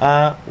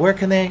 Where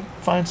can they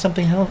find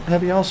Something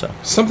Heavy also?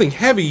 Something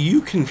Heavy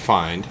you can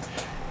find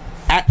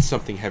at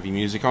Something Heavy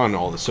Music on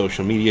all the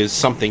social medias.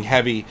 Something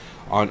Heavy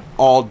on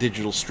all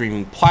digital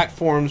streaming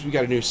platforms. We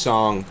got a new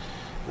song,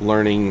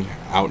 Learning,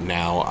 out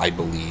now, I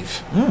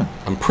believe.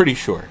 I'm pretty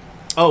sure.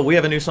 Oh, we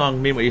have a new song,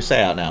 Mean What You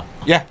Say, out now.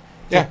 Yeah.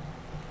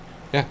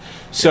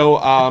 So,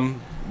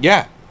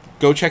 yeah,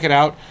 go check it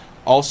out.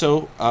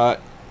 Also,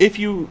 if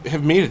you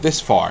have made it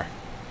this far,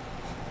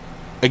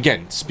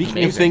 again, speaking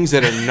of Amazing. things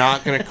that are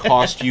not going to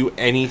cost you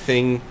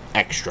anything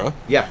extra,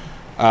 Yeah.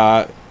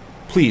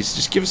 please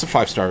just give us a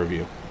 5-star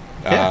review.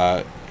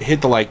 Yeah.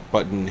 Hit the like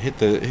button.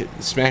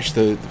 Smash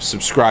the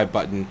subscribe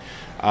button.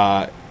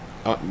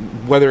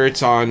 Whether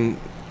it's on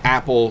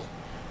Apple,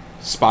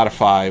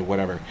 Spotify,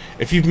 whatever.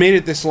 If you've made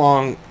it this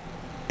long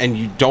and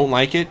you don't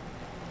like it,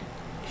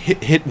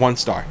 hit 1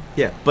 star.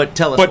 Yeah, but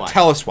tell us But why.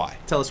 tell us why.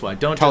 Tell us why.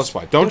 Tell us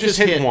why. Don't just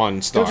hit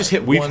 1 star. Don't just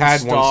hit We've one had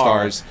star 1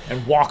 stars.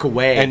 and walk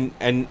away.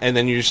 And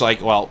then you're just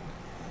like, well,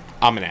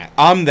 I'm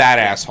that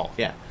asshole.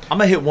 yeah, I'm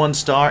gonna hit 1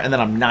 star, and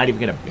then I'm not even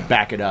gonna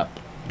back it up.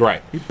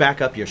 Right. You back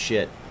up your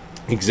shit.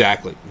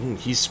 Exactly.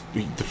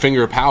 The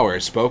finger of power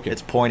is spoken.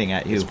 It's pointing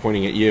at you. It's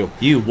pointing at you.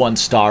 You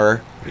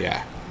 1-starer.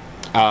 Yeah.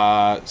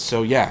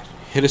 So yeah,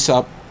 hit us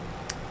up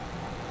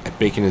at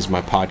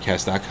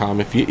baconismypodcast.com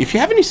if you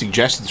have any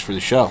suggestions for the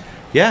show.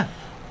 Yeah.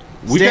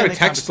 We Stay got in a the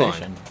text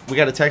conversation. line. We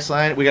got a text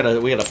line. We got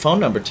a phone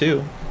number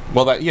too.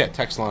 Well,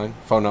 text line,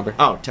 phone number.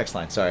 Oh, text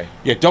line. Sorry.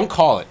 Yeah, don't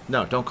call it.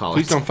 No, don't call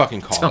Please it. don't fucking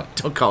call it.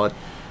 Don't call it.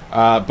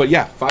 But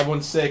yeah,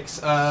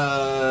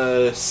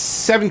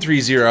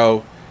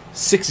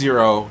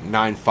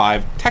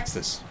 516-730-6095. Text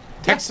us.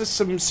 Text us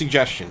some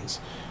suggestions.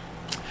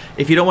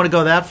 If you don't want to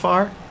go that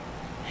far,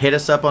 hit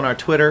us up on our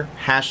Twitter.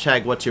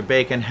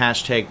 #What'sYourBacon.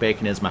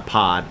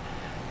 #BaconIsMyPod.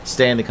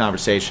 Stay in the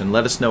conversation.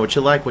 Let us know what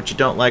you like, what you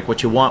don't like,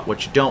 what you want,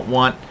 what you don't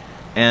want.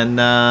 And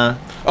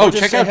we'll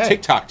just check say out hey.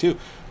 TikTok too.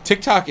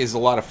 TikTok is a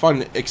lot of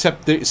fun,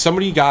 except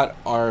somebody got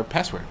our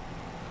password.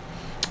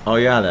 Oh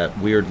yeah, that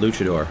weird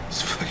luchador.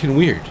 It's fucking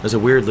weird. There's a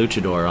weird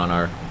luchador on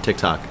our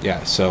TikTok.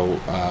 Yeah, so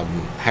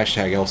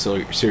 #El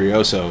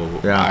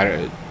Serioso. Yeah. I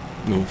don't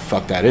know who the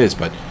fuck that is,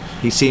 but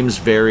He seems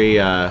very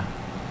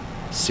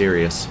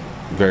serious.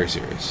 very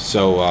serious.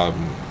 So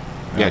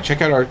yeah,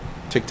 check out our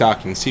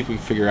TikTok and see if we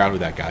can figure out who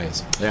that guy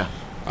is. Yeah.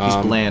 He's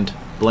bland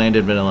and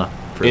vanilla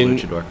for a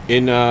luchador.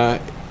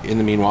 In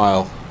the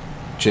meanwhile,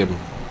 Jim,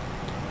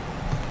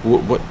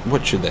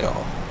 what should they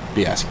all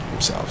be asking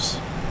themselves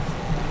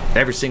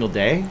Every single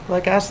day,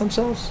 like, ask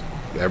themselves?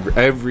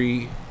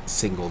 every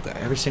single day?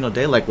 Every single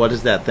day? Like, what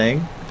is that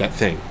thing? That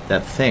thing.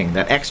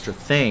 That extra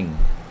thing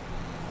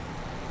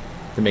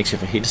that makes your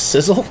fajita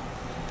sizzle?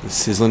 The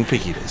sizzling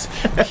fajitas.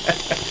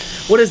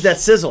 What is that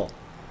sizzle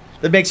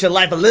that makes your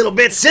life a little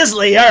bit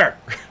sizzlier?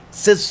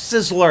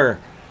 Sizzler.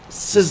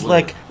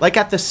 Like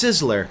at the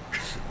Sizzler.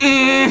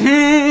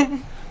 Mm-hmm.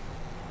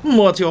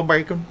 What's your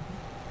bacon?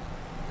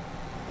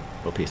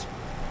 Well, peace.